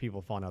changed,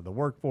 people falling out of the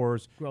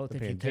workforce, Growth, the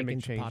if you take pandemic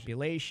into changed.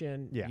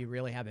 population, Yeah. you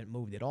really haven't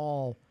moved at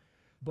all.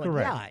 But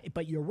Correct. yeah,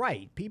 but you're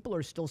right. People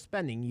are still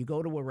spending. You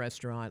go to a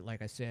restaurant,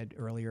 like I said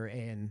earlier,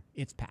 and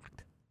it's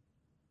packed.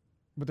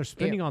 But they're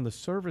spending on the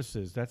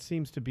services. That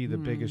seems to be the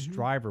biggest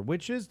driver,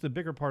 which is the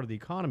bigger part of the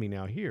economy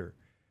now here.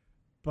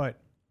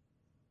 But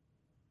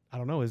I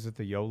don't know. Is it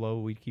the YOLO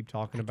we keep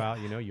talking about?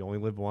 You know, you only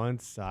live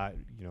once.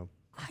 You know,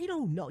 I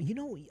don't know. You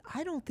know,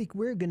 I don't think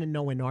we're going to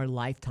know in our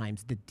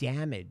lifetimes the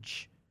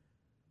damage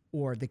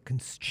or the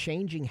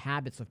changing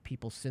habits of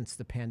people since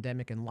the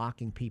pandemic and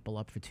locking people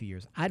up for 2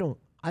 years. I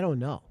don't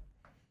know.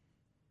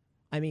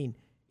 I mean,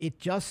 it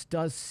just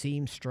does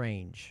seem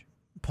strange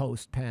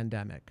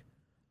post-pandemic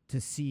to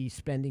see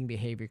spending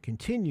behavior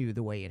continue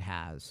the way it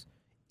has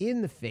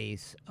in the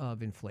face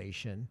of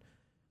inflation,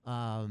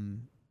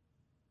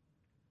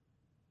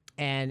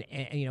 and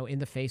you know, in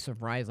the face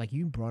of rise, like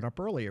you brought up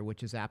earlier,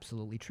 which is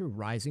absolutely true,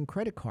 rising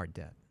credit card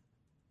debt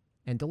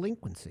and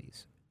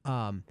delinquencies.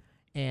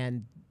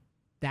 And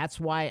that's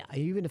why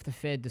even if the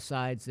Fed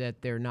decides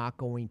that they're not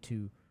going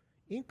to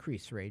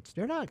increase rates,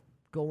 they're not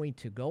going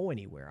to go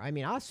anywhere. I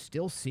mean, I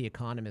still see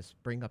economists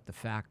bring up the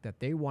fact that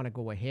they want to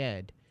go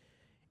ahead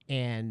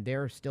and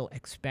they're still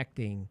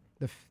expecting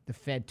the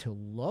Fed to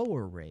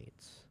lower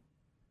rates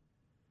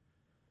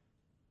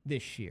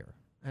this year.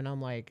 And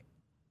I'm like,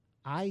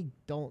 I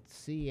don't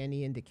see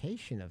any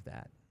indication of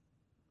that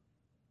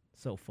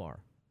so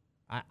far.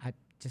 I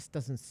just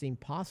doesn't seem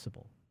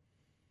possible.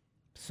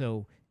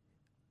 So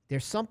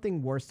there's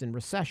something worse than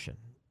recession.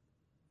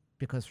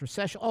 Because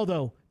recession,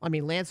 although, I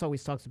mean, Lance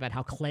always talks about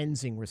how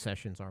cleansing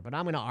recessions are, but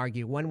I'm going to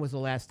argue, when was the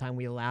last time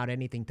we allowed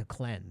anything to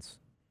cleanse?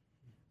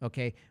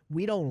 Okay?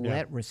 We don't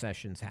let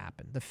recessions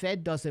happen. The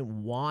Fed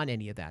doesn't want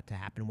any of that to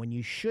happen. When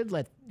you should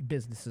let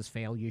businesses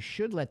fail, you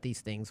should let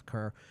these things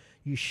occur.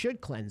 You should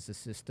cleanse the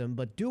system,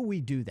 but do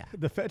we do that?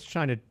 the Fed's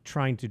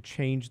trying to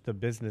change the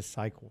business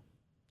cycle.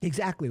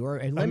 Exactly, or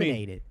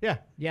eliminate it. Yeah.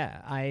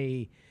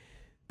 Yeah,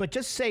 but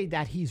just say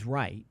that he's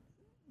right,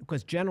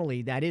 because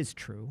generally that is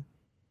true.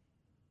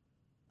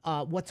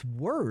 What's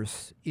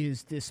worse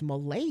is this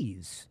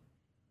malaise,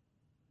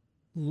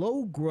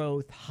 low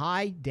growth,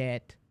 high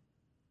debt,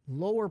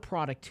 lower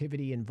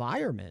productivity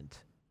environment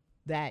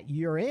that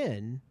you're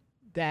in,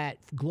 that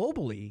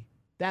globally,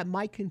 that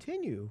might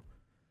continue.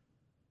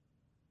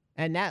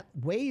 And that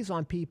weighs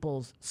on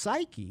people's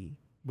psyche.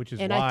 Which is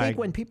and why I think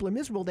when people are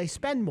miserable, they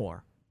spend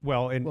more.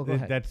 Well, and Well, go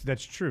ahead.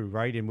 that's true,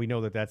 right? And we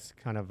know that that's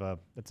kind of a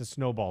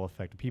snowball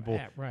effect. People,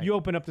 Right. you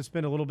open up to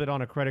spend a little bit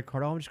on a credit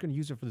card. Oh, I'm just going to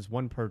use it for this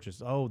one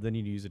purchase. Oh, then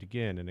you use it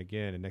again and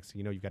again, and next thing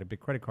you know, you've got a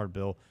big credit card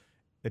bill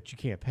that you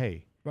can't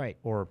pay. Right.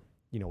 Or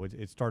you know,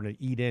 it's starting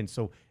to eat in.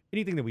 So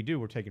anything that we do,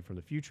 we're taking from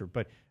the future.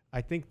 But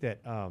I think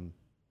that you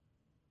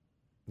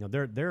know,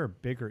 there are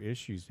bigger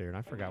issues there, and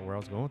I forgot where I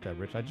was going with that,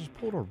 Rich. I just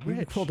pulled a Rich.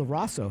 You pulled a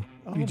Rosso.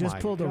 Oh You just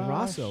my pulled a gosh.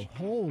 Rosso.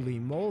 Holy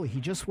moly.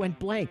 He just went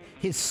blank.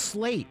 His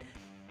slate.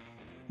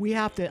 We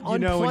have to You unplug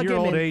know, in your him.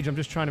 old and- age, I'm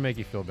just trying to make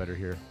you feel better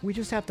here. We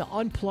just have to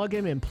unplug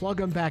him and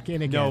plug him back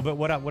in again. No, but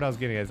what I was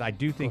getting at is I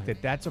do think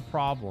that that's a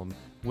problem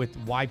with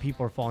why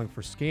people are falling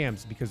for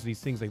scams, because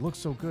these things, they look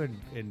so good,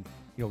 and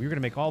you know, you're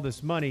going to make all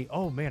this money.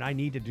 Oh man, I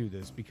need to do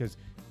this because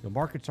the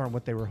markets aren't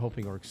what they were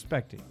hoping or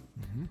expecting.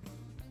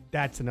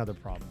 That's another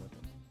problem with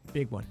it.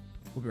 Big one.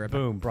 We'll be right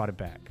Boom, brought it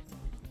back. back.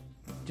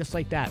 Just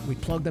like that, we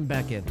plugged them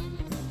back in.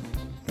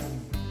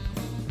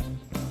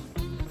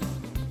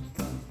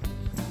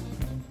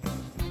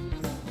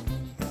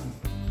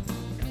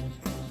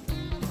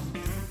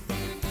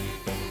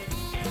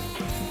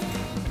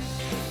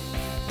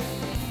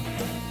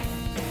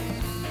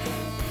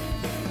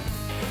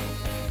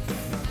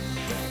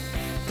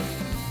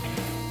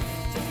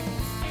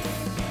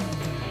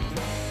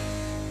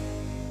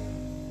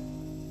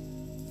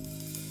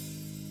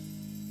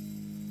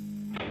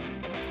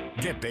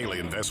 Get daily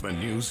investment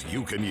news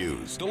you can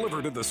use,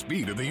 delivered at the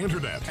speed of the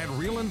internet at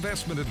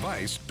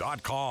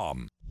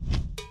realinvestmentadvice.com.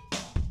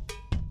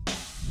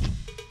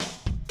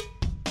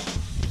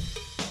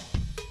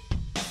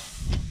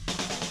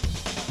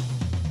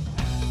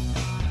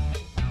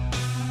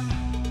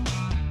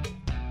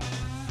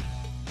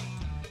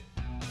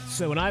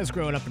 So when I was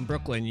growing up in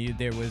Brooklyn,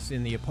 there was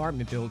in the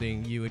apartment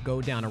building, you would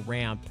go down a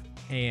ramp,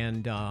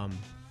 and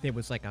there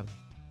was like a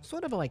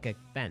sort of like a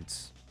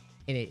fence,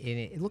 and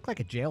it looked like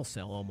a jail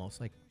cell almost,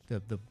 like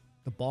the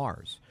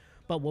bars.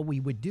 But what we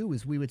would do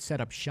is we would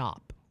set up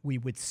shop. We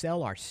would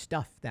sell our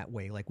stuff that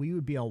way. Like we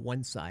would be on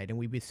one side, and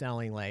we'd be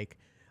selling like,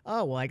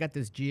 oh, well, I got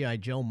this G.I.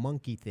 Joe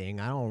monkey thing.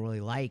 I don't really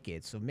like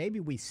it, so maybe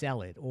we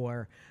sell it.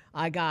 Or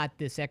I got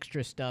this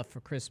extra stuff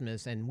for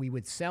Christmas, and we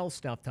would sell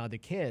stuff to other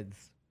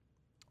kids.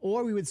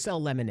 Or we would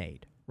sell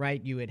lemonade,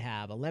 right? You would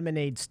have a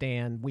lemonade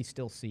stand. We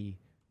still see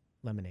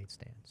lemonade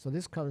stands. So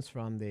this comes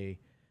from the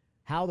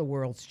How the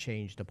World's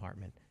Changed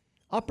department.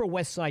 Upper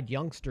West Side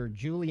youngster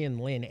Julian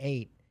Lynn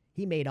 8,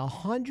 he made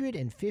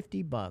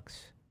 $150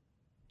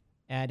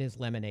 at his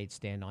lemonade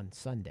stand on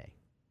Sunday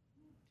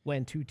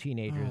when two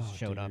teenagers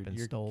showed up and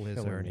stole his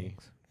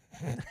earnings.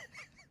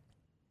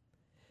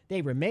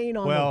 They remain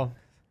on Well,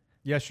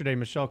 yesterday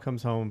Michelle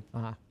comes home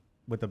Uh-huh.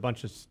 with a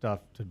bunch of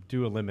stuff to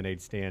do a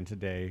lemonade stand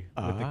today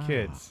with the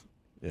kids.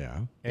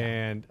 Yeah.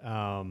 And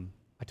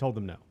I told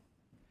them no.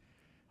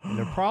 And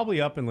they're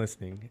probably up and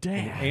listening. And the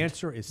Dad.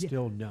 answer is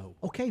still no.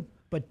 Okay,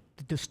 but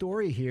the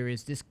story here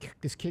is this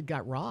kid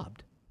got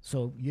robbed.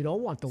 So you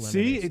don't want the lemonade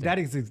See, stand. that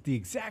is the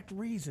exact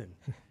reason.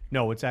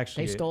 No, it's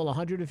actually They stole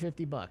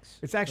 $150.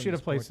 It's actually from at a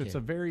this poor place that's kid.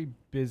 a very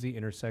busy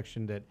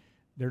intersection that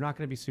they're not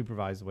going to be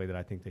supervised the way that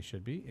I think they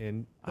should be,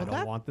 and I Well, don't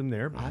that- want them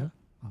there by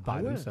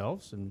would.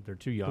 themselves, and they're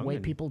too young. The way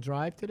and people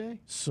drive today?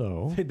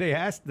 So, they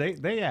asked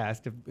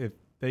if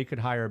they could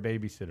hire a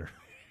babysitter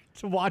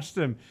to watch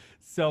them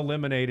sell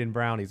lemonade and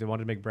brownies. They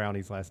wanted to make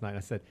brownies last night. I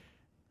said,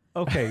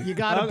 okay, You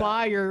got to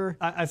buy your...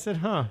 I said,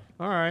 huh,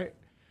 all right.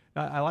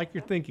 I like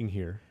your thinking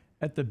here.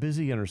 At the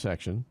busy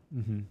intersection,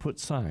 put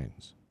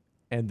signs,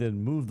 and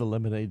then move the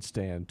lemonade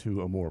stand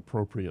to a more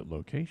appropriate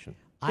location.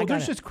 Well, I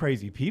there's gotta- just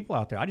crazy people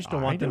out there. I just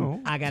don't want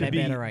them I got to a be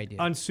better idea.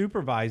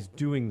 unsupervised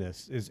doing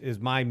this is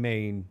my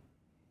main.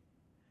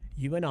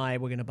 You and I,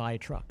 we're going to buy a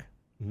truck.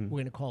 We're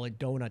going to call it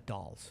Donut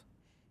Dolls.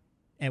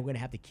 And we're going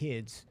to have the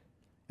kids,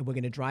 and we're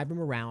going to drive them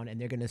around, and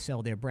they're going to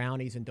sell their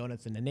brownies and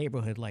donuts in the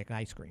neighborhood like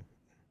ice cream.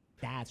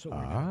 That's what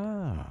we're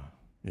going to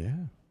do. Yeah.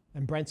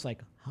 And Brent's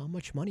like, how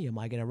much money am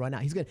I going to run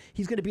out? He's going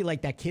to be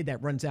like that kid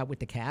that runs out with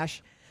the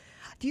cash.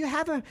 Do you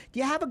have a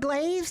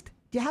glazed?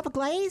 Do you have a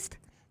glazed?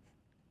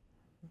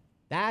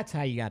 That's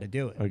how you got to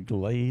do it. A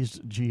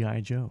glazed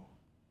G.I. Joe.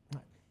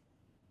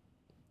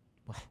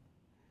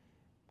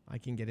 I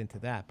can get into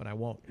that, but I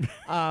won't.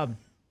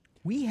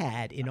 We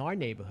had in our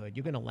neighborhood,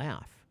 you're going to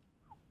laugh.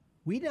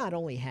 We not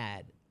only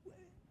had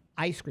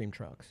ice cream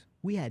trucks,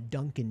 we had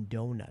Dunkin'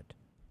 Donut.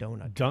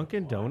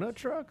 Dunkin' Donut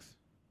trucks?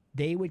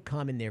 They would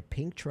come in their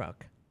pink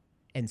truck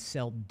and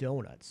sell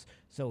donuts.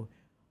 So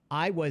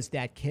I was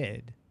that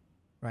kid,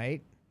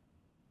 right?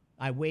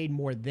 I weighed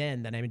more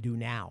then than I do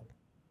now.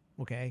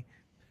 Okay?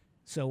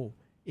 So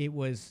it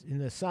was in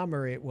the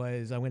summer, it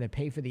was I'm going to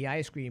pay for the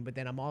ice cream, but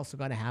then I'm also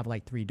going to have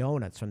like 3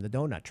 donuts from the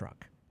donut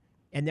truck.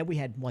 And then we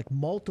had like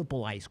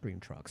multiple ice cream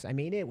trucks. I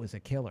mean, it was a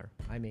killer.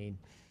 I mean,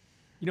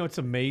 You know, it's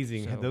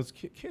amazing. So- Those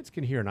kids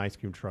can hear an ice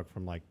cream truck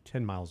from like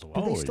 10 miles away.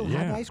 do they Oh, still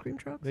have yeah. ice cream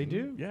trucks? They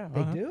do. Yeah.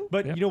 They do?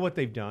 But Yep. you know what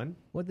they've done?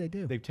 What'd they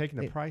do? They've taken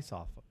the They- price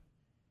off.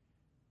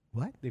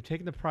 What? They've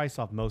taken the price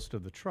off most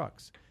of the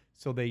trucks.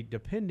 So they,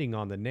 depending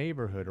on the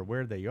neighborhood or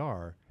where they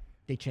are,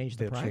 They changed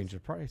the they'll price? change the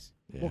price.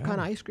 What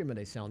kind of ice cream are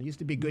they selling? It used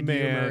to be Good Man,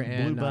 Humor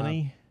and Blue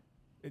Bunny.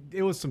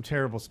 It was some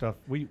terrible stuff.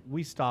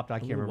 We stopped. I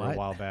can't Blue remember what? a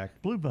while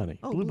back. Blue Bunny.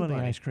 Oh, Blue Blue Bunny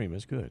Bunny. ice cream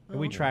is good. And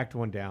we tracked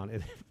one down.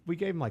 And we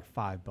gave them like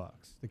 $5.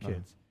 The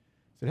kids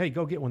said, "Hey,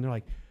 go get one." They're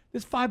like,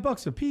 "This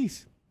 $5 a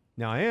piece."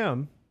 Now I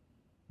am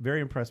very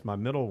impressed. My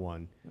middle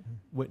one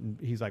went and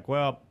he's like,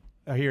 "Well,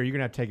 here you're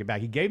gonna have to take it back."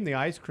 He gave him the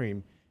ice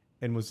cream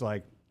and was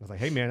like, "I was like,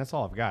 hey man, that's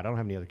all I've got. I don't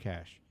have any other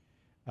cash."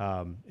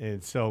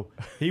 And so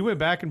he went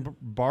back and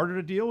bartered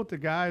a deal with the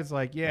guy. It's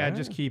like, yeah,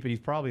 just keep it. He's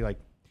probably like,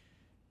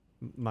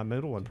 my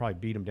middle one probably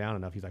beat him down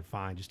enough. He's like,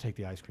 fine, just take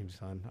the ice cream,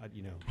 son.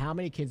 You know. How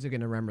many kids are going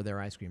to remember their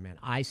ice cream man?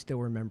 I still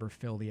remember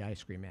Phil the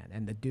ice cream man.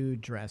 And the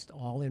dude dressed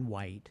all in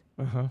white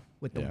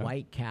with the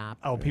white cap.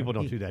 Oh, people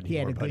don't He- do that He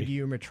had anymore, a buddy. Good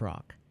Humor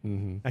truck.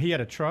 Now, he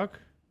had a truck.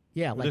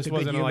 Yeah, like This the Good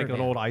wasn't Humor like an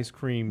van. old ice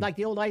cream. Like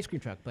the old ice cream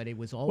truck, but it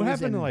was always what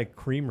happened in, to like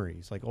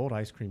creameries, like old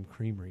ice cream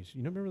creameries? You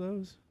remember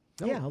those?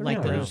 yeah, they're like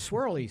not the around.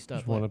 swirly stuff.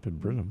 There's one Like, up in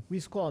Brenham. we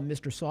used to call him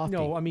Mr. Softy.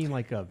 No, I mean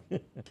like a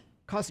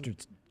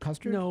Custard.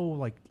 no,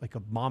 like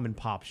a mom and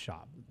pop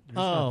shop. It's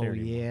not Oh, there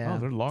anymore. yeah. Oh,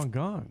 they're long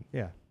gone.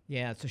 Yeah.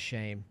 Yeah, it's a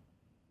shame.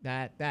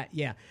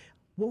 Yeah.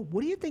 Well,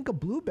 what do you think of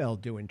Bluebell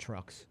doing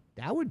trucks?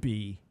 That would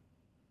be.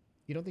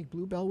 You don't think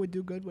Bluebell would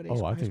do good with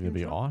Oh, I ice think cream it'd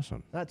be truck?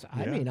 awesome. That's.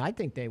 I mean, I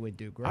think they would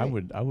do great.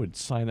 I would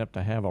sign up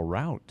to have a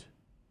route.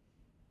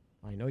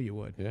 I know you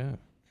would. Yeah.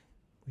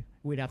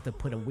 We'd have to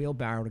put a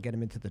wheelbarrow to get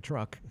them into the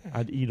truck.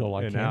 I'd eat all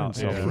I And can and out,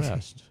 sell yeah. the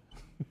rest.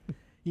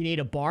 You need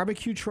a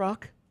barbecue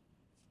truck.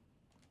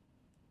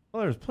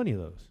 Well, there's plenty of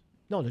those.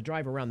 No, to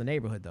drive around the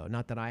neighborhood though.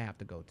 Not that I have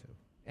to go to.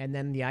 And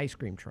then the ice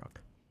cream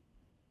truck.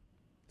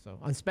 So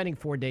I'm spending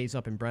 4 days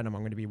up in Brenham.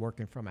 I'm going to be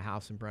working from a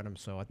house in Brenham,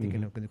 so I think I'm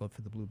going to go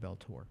for the Bluebell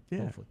tour.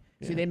 Yeah, Hopefully.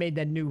 See, yeah. they made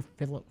that new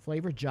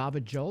flavor, Java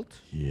Jolt.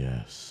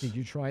 Yes. Did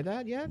you try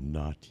that yet?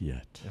 Not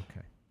yet.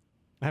 Okay.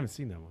 I haven't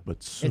seen that one.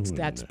 but soon.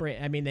 That's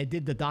brand. I mean, they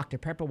did the Dr.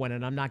 Pepper one,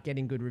 and I'm not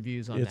getting good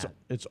reviews on that.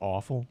 It's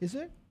awful. Is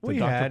it? The We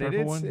Dr. had it.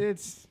 Pepper one?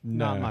 It's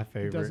not No. my It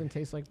favorite. doesn't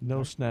taste like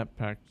No snap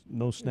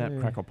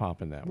crackle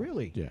pop in that one.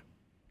 Really? Yeah.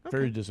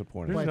 Very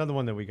disappointing. There's another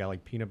one that we got,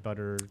 like peanut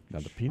butter. Now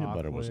the peanut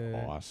butter was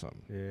chocolate.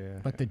 awesome. Yeah.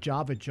 But the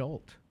Java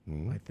Jolt,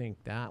 Mhm. I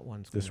think that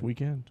one's This gonna-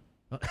 weekend.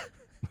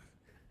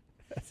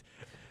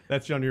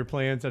 That's on your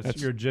plans.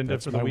 That's your agenda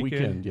that's for the my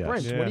weekend. yes.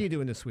 Brent, Yeah. what are you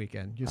doing this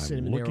weekend? You're I'm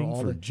sitting there looking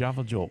all for the.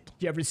 Java Jolt.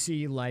 Do you ever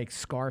see like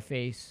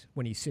Scarface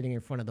when he's sitting in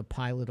front of the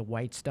pile of the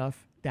white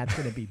stuff? That's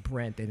going to be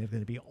Brent, and there's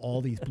going to be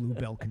all these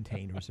Bluebell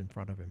containers in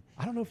front of him.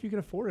 I don't know if you can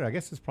afford it. I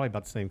guess it's probably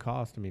about the same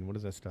cost. I mean, what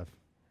is that stuff?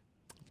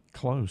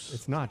 Close.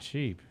 It's not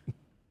cheap.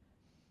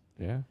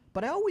 Yeah.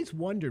 But I always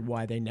wondered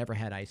why they never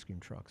had ice cream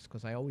trucks,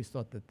 because I always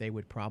thought that they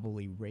would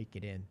probably rake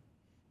it in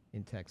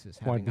Texas.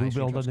 Why having ice cream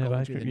Bluebell trucks doesn't have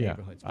going ice through cream? the Yeah.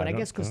 neighborhoods. I But I don't-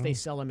 guess because I they don't-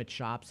 sell them at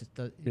shops,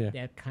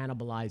 that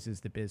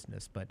cannibalizes the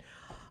business. But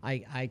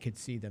I could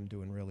see them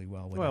doing really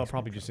well with Well, ice cream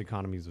probably trucks. just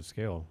economies of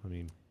scale. I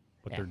mean,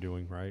 what Yeah. they're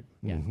doing, right?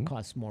 Yeah, Mhm. it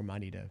costs more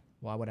money to.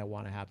 Why would I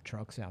want to have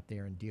trucks out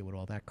there and deal with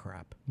all that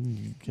crap?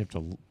 You have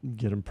to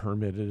get them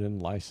permitted and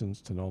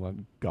licensed and all that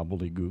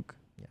gobbledygook.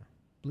 Yeah,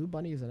 Blue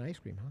Bunny is an ice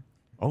cream, huh?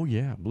 Oh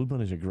yeah, Blue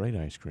Bunny's a great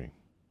ice cream.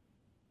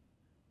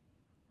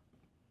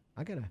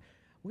 We're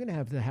gonna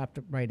have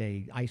to write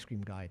a ice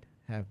cream guide.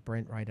 Have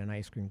Brent write an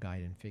ice cream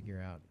guide and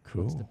figure out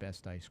what's the Cool.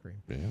 best ice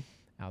cream Yeah.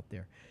 out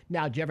there.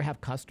 Now, did you ever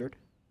have custard?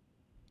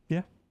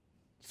 Yeah.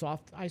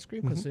 Soft ice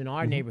cream? Because in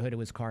our neighborhood it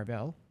was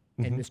Carvel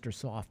and Mr.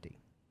 Softy,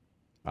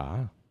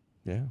 Ah.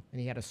 Yeah. and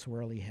he had a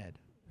swirly head,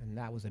 and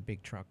that was a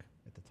big truck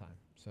at the time.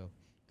 So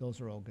those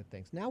are all good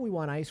things. Now we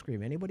want ice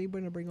cream. Anybody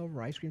going to bring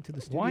over ice cream to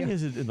the studio? Why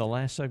is it in the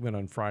last segment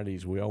on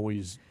Fridays we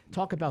always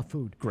Talk about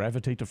food?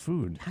 gravitate to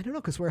food? I don't know,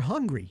 because we're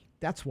hungry.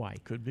 That's why.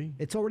 Could be.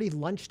 It's already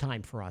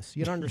lunchtime for us.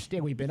 You don't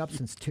understand. We've been up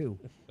since 2.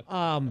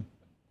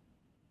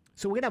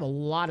 So we're going to have a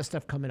lot of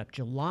stuff coming up.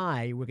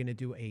 July, we're going to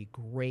do a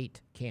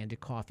great Candid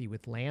Coffee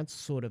with Lance,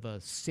 sort of a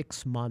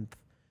 6-month,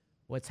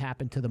 what's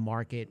happened to the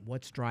market,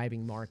 what's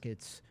driving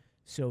markets.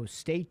 So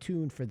stay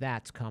tuned for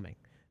that's coming.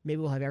 Maybe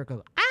we'll have Erica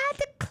go, I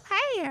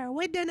declare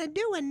we're going to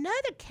do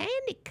another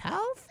Candid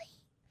Coffee.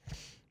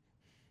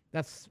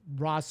 That's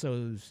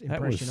Rosso's That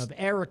impression was- of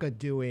Erica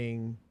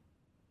doing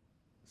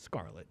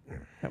Scarlett.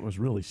 That was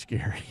really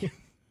scary.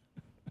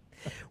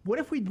 What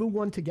if we do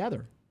one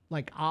together?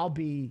 Like I'll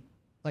be,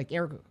 like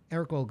Erica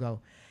will go,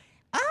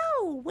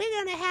 oh, we're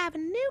going to have a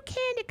new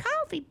Candid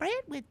Coffee,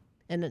 Brent, with,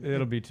 and then,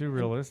 It'll be too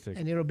realistic.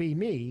 and it'll be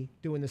me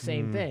doing the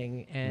same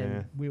thing, and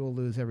yeah. we will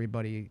lose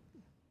everybody.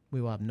 We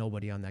will have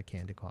nobody on that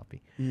Candid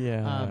Coffee.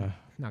 Yeah.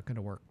 Not going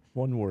to work.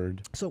 One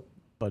word. So,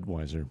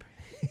 Budweiser.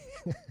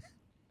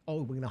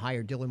 we're going to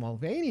hire Dylan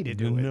Mulvaney to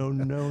do it. No,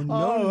 no, no,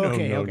 Oh, no,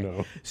 okay, no, okay.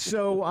 no.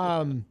 So,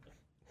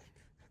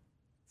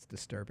 it's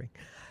disturbing.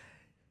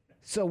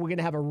 So we're going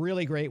to have a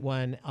really great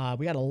one.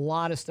 We got a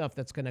lot of stuff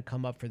that's going to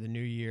come up for the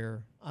new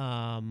year.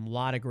 A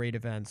lot of great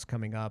events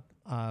coming up.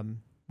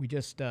 We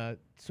just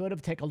sort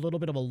of take a little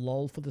bit of a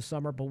lull for the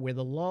summer, but where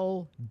the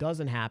lull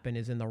doesn't happen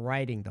is in the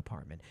writing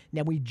department.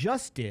 Now, we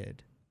just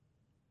did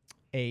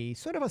a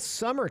sort of a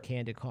summer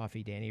Candid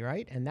Coffee, Danny,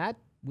 right? And that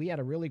we had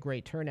a really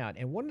great turnout.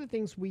 And one of the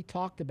things we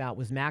talked about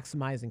was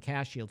maximizing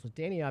cash yields, which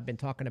Danny and I have been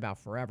talking about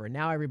forever.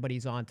 Now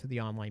everybody's on to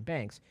the online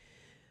banks.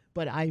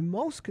 But I'm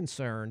most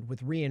concerned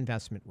with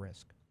reinvestment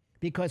risk.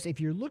 Because if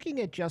you're looking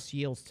at just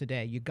yields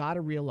today, you got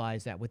to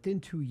realize that within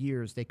 2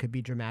 years, they could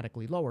be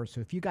dramatically lower.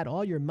 So if you got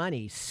all your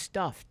money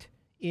stuffed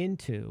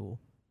into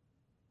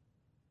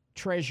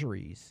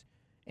treasuries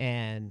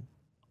and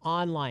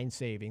online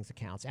savings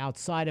accounts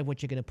outside of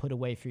what you're going to put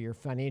away for your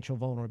financial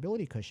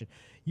vulnerability cushion,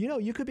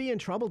 you could be in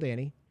trouble,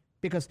 Danny,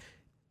 because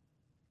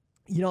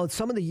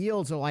some of the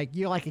yields are like,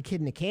 you're like a kid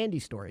in a candy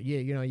store.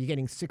 You're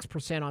getting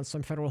 6% on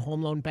some Federal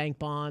Home Loan Bank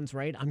bonds,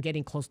 right? I'm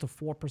getting close to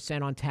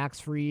 4% on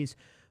tax-frees.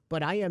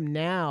 But we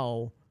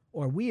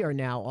are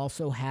now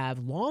also have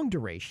long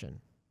duration,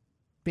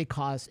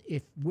 because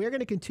if we're going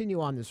to continue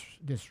on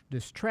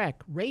this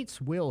trek, rates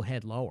will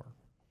head lower.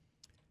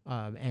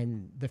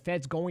 And the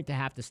Fed's going to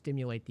have to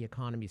stimulate the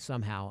economy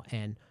somehow.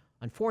 And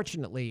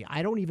unfortunately,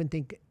 I don't even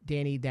think,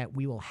 Danny, that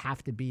we will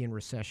have to be in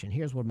recession.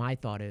 Here's what my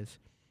thought is.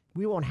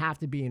 We won't have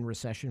to be in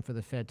recession for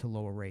the Fed to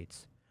lower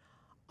rates.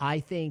 I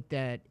think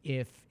that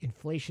if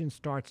inflation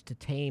starts to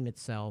tame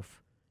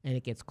itself and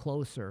it gets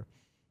closer,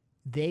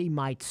 they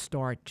might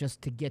start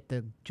just to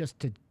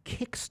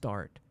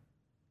kickstart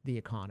the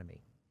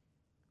economy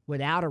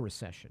without a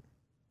recession.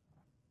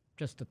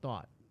 Just a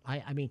thought.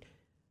 I mean,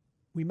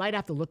 we might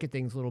have to look at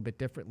things a little bit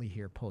differently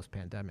here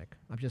post-pandemic.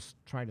 I'm just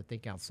trying to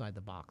think outside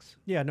the box.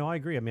 Yeah, no, I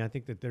agree. I mean, I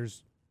think that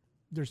there's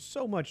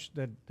so much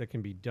that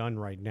can be done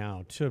right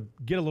now to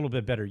get a little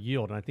bit better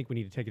yield, and I think we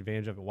need to take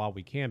advantage of it while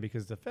we can,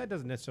 because the Fed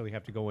doesn't necessarily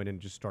have to go in and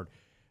just start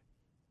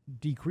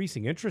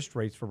decreasing interest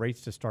rates for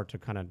rates to start to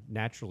kind of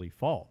naturally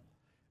fall.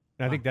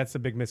 And I think that's a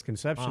big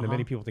misconception. And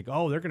many people think,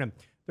 oh, they're gonna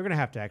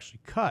have to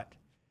actually cut,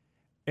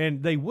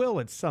 and they will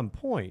at some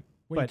point.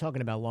 When you're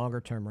talking about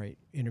longer-term rate,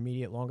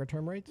 intermediate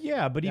longer-term rates?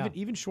 Yeah, but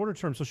even shorter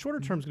term. So shorter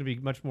term is going to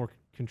be much more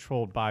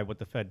controlled by what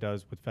the Fed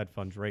does with Fed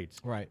funds rates.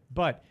 Right.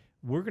 But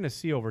we're going to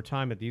see over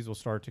time that these will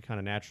start to kind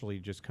of naturally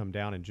just come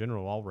down in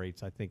general, all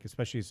rates, I think,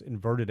 especially as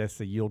inverted as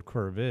the yield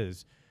curve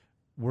is,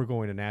 we're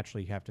going to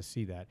naturally have to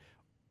see that.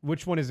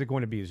 Which one is it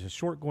going to be? Is the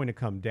short going to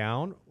come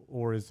down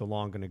or is the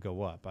long going to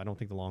go up? I don't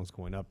think the long's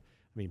going up.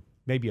 I mean,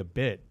 maybe a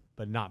bit,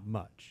 but not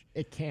much.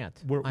 It can't.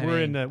 We're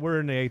in the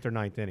 8th or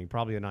 9th inning,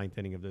 probably the 9th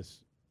inning of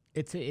this.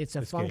 It's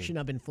a function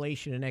of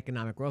inflation and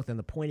economic growth. And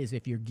the point is,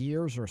 if your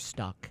gears are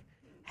stuck,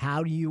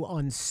 how do you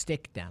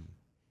unstick them?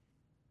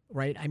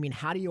 Right? I mean,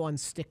 how do you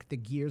unstick the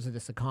gears of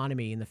this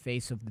economy in the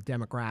face of the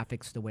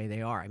demographics the way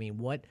they are? I mean,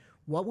 what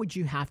would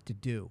you have to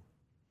do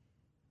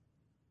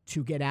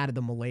to get out of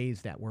the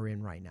malaise that we're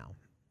in right now?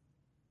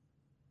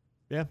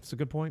 Yeah, it's a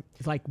good point.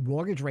 It's like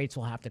mortgage rates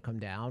will have to come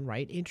down,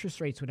 right? Interest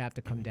rates would have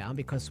to come down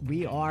because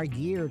we are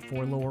geared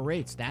for lower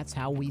rates. That's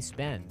how we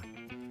spend.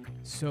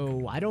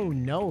 So I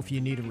don't know if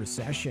you need a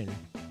recession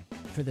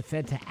for the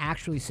Fed to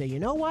actually say, you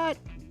know what?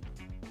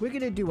 We're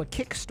going to do a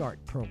kickstart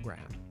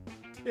program.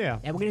 Yeah.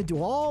 And we're going to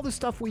do all the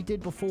stuff we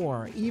did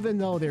before, even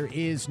though there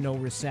is no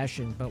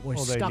recession, but we're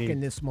stuck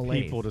in this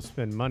malaise. People to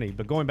spend money.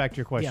 But going back to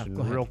your question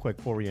real quick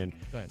before we end.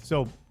 Go ahead.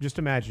 So just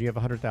imagine you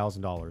have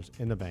 $100,000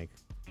 in the bank.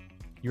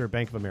 You're at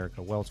Bank of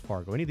America, Wells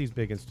Fargo, any of these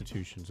big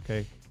institutions,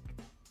 okay?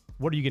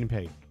 What are you getting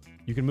paid?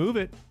 You can move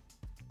it.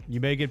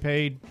 You may get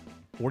paid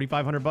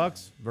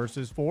 $4,500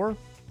 versus $4,000.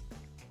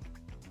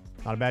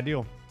 Not a bad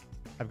deal.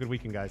 Have a good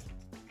weekend, guys.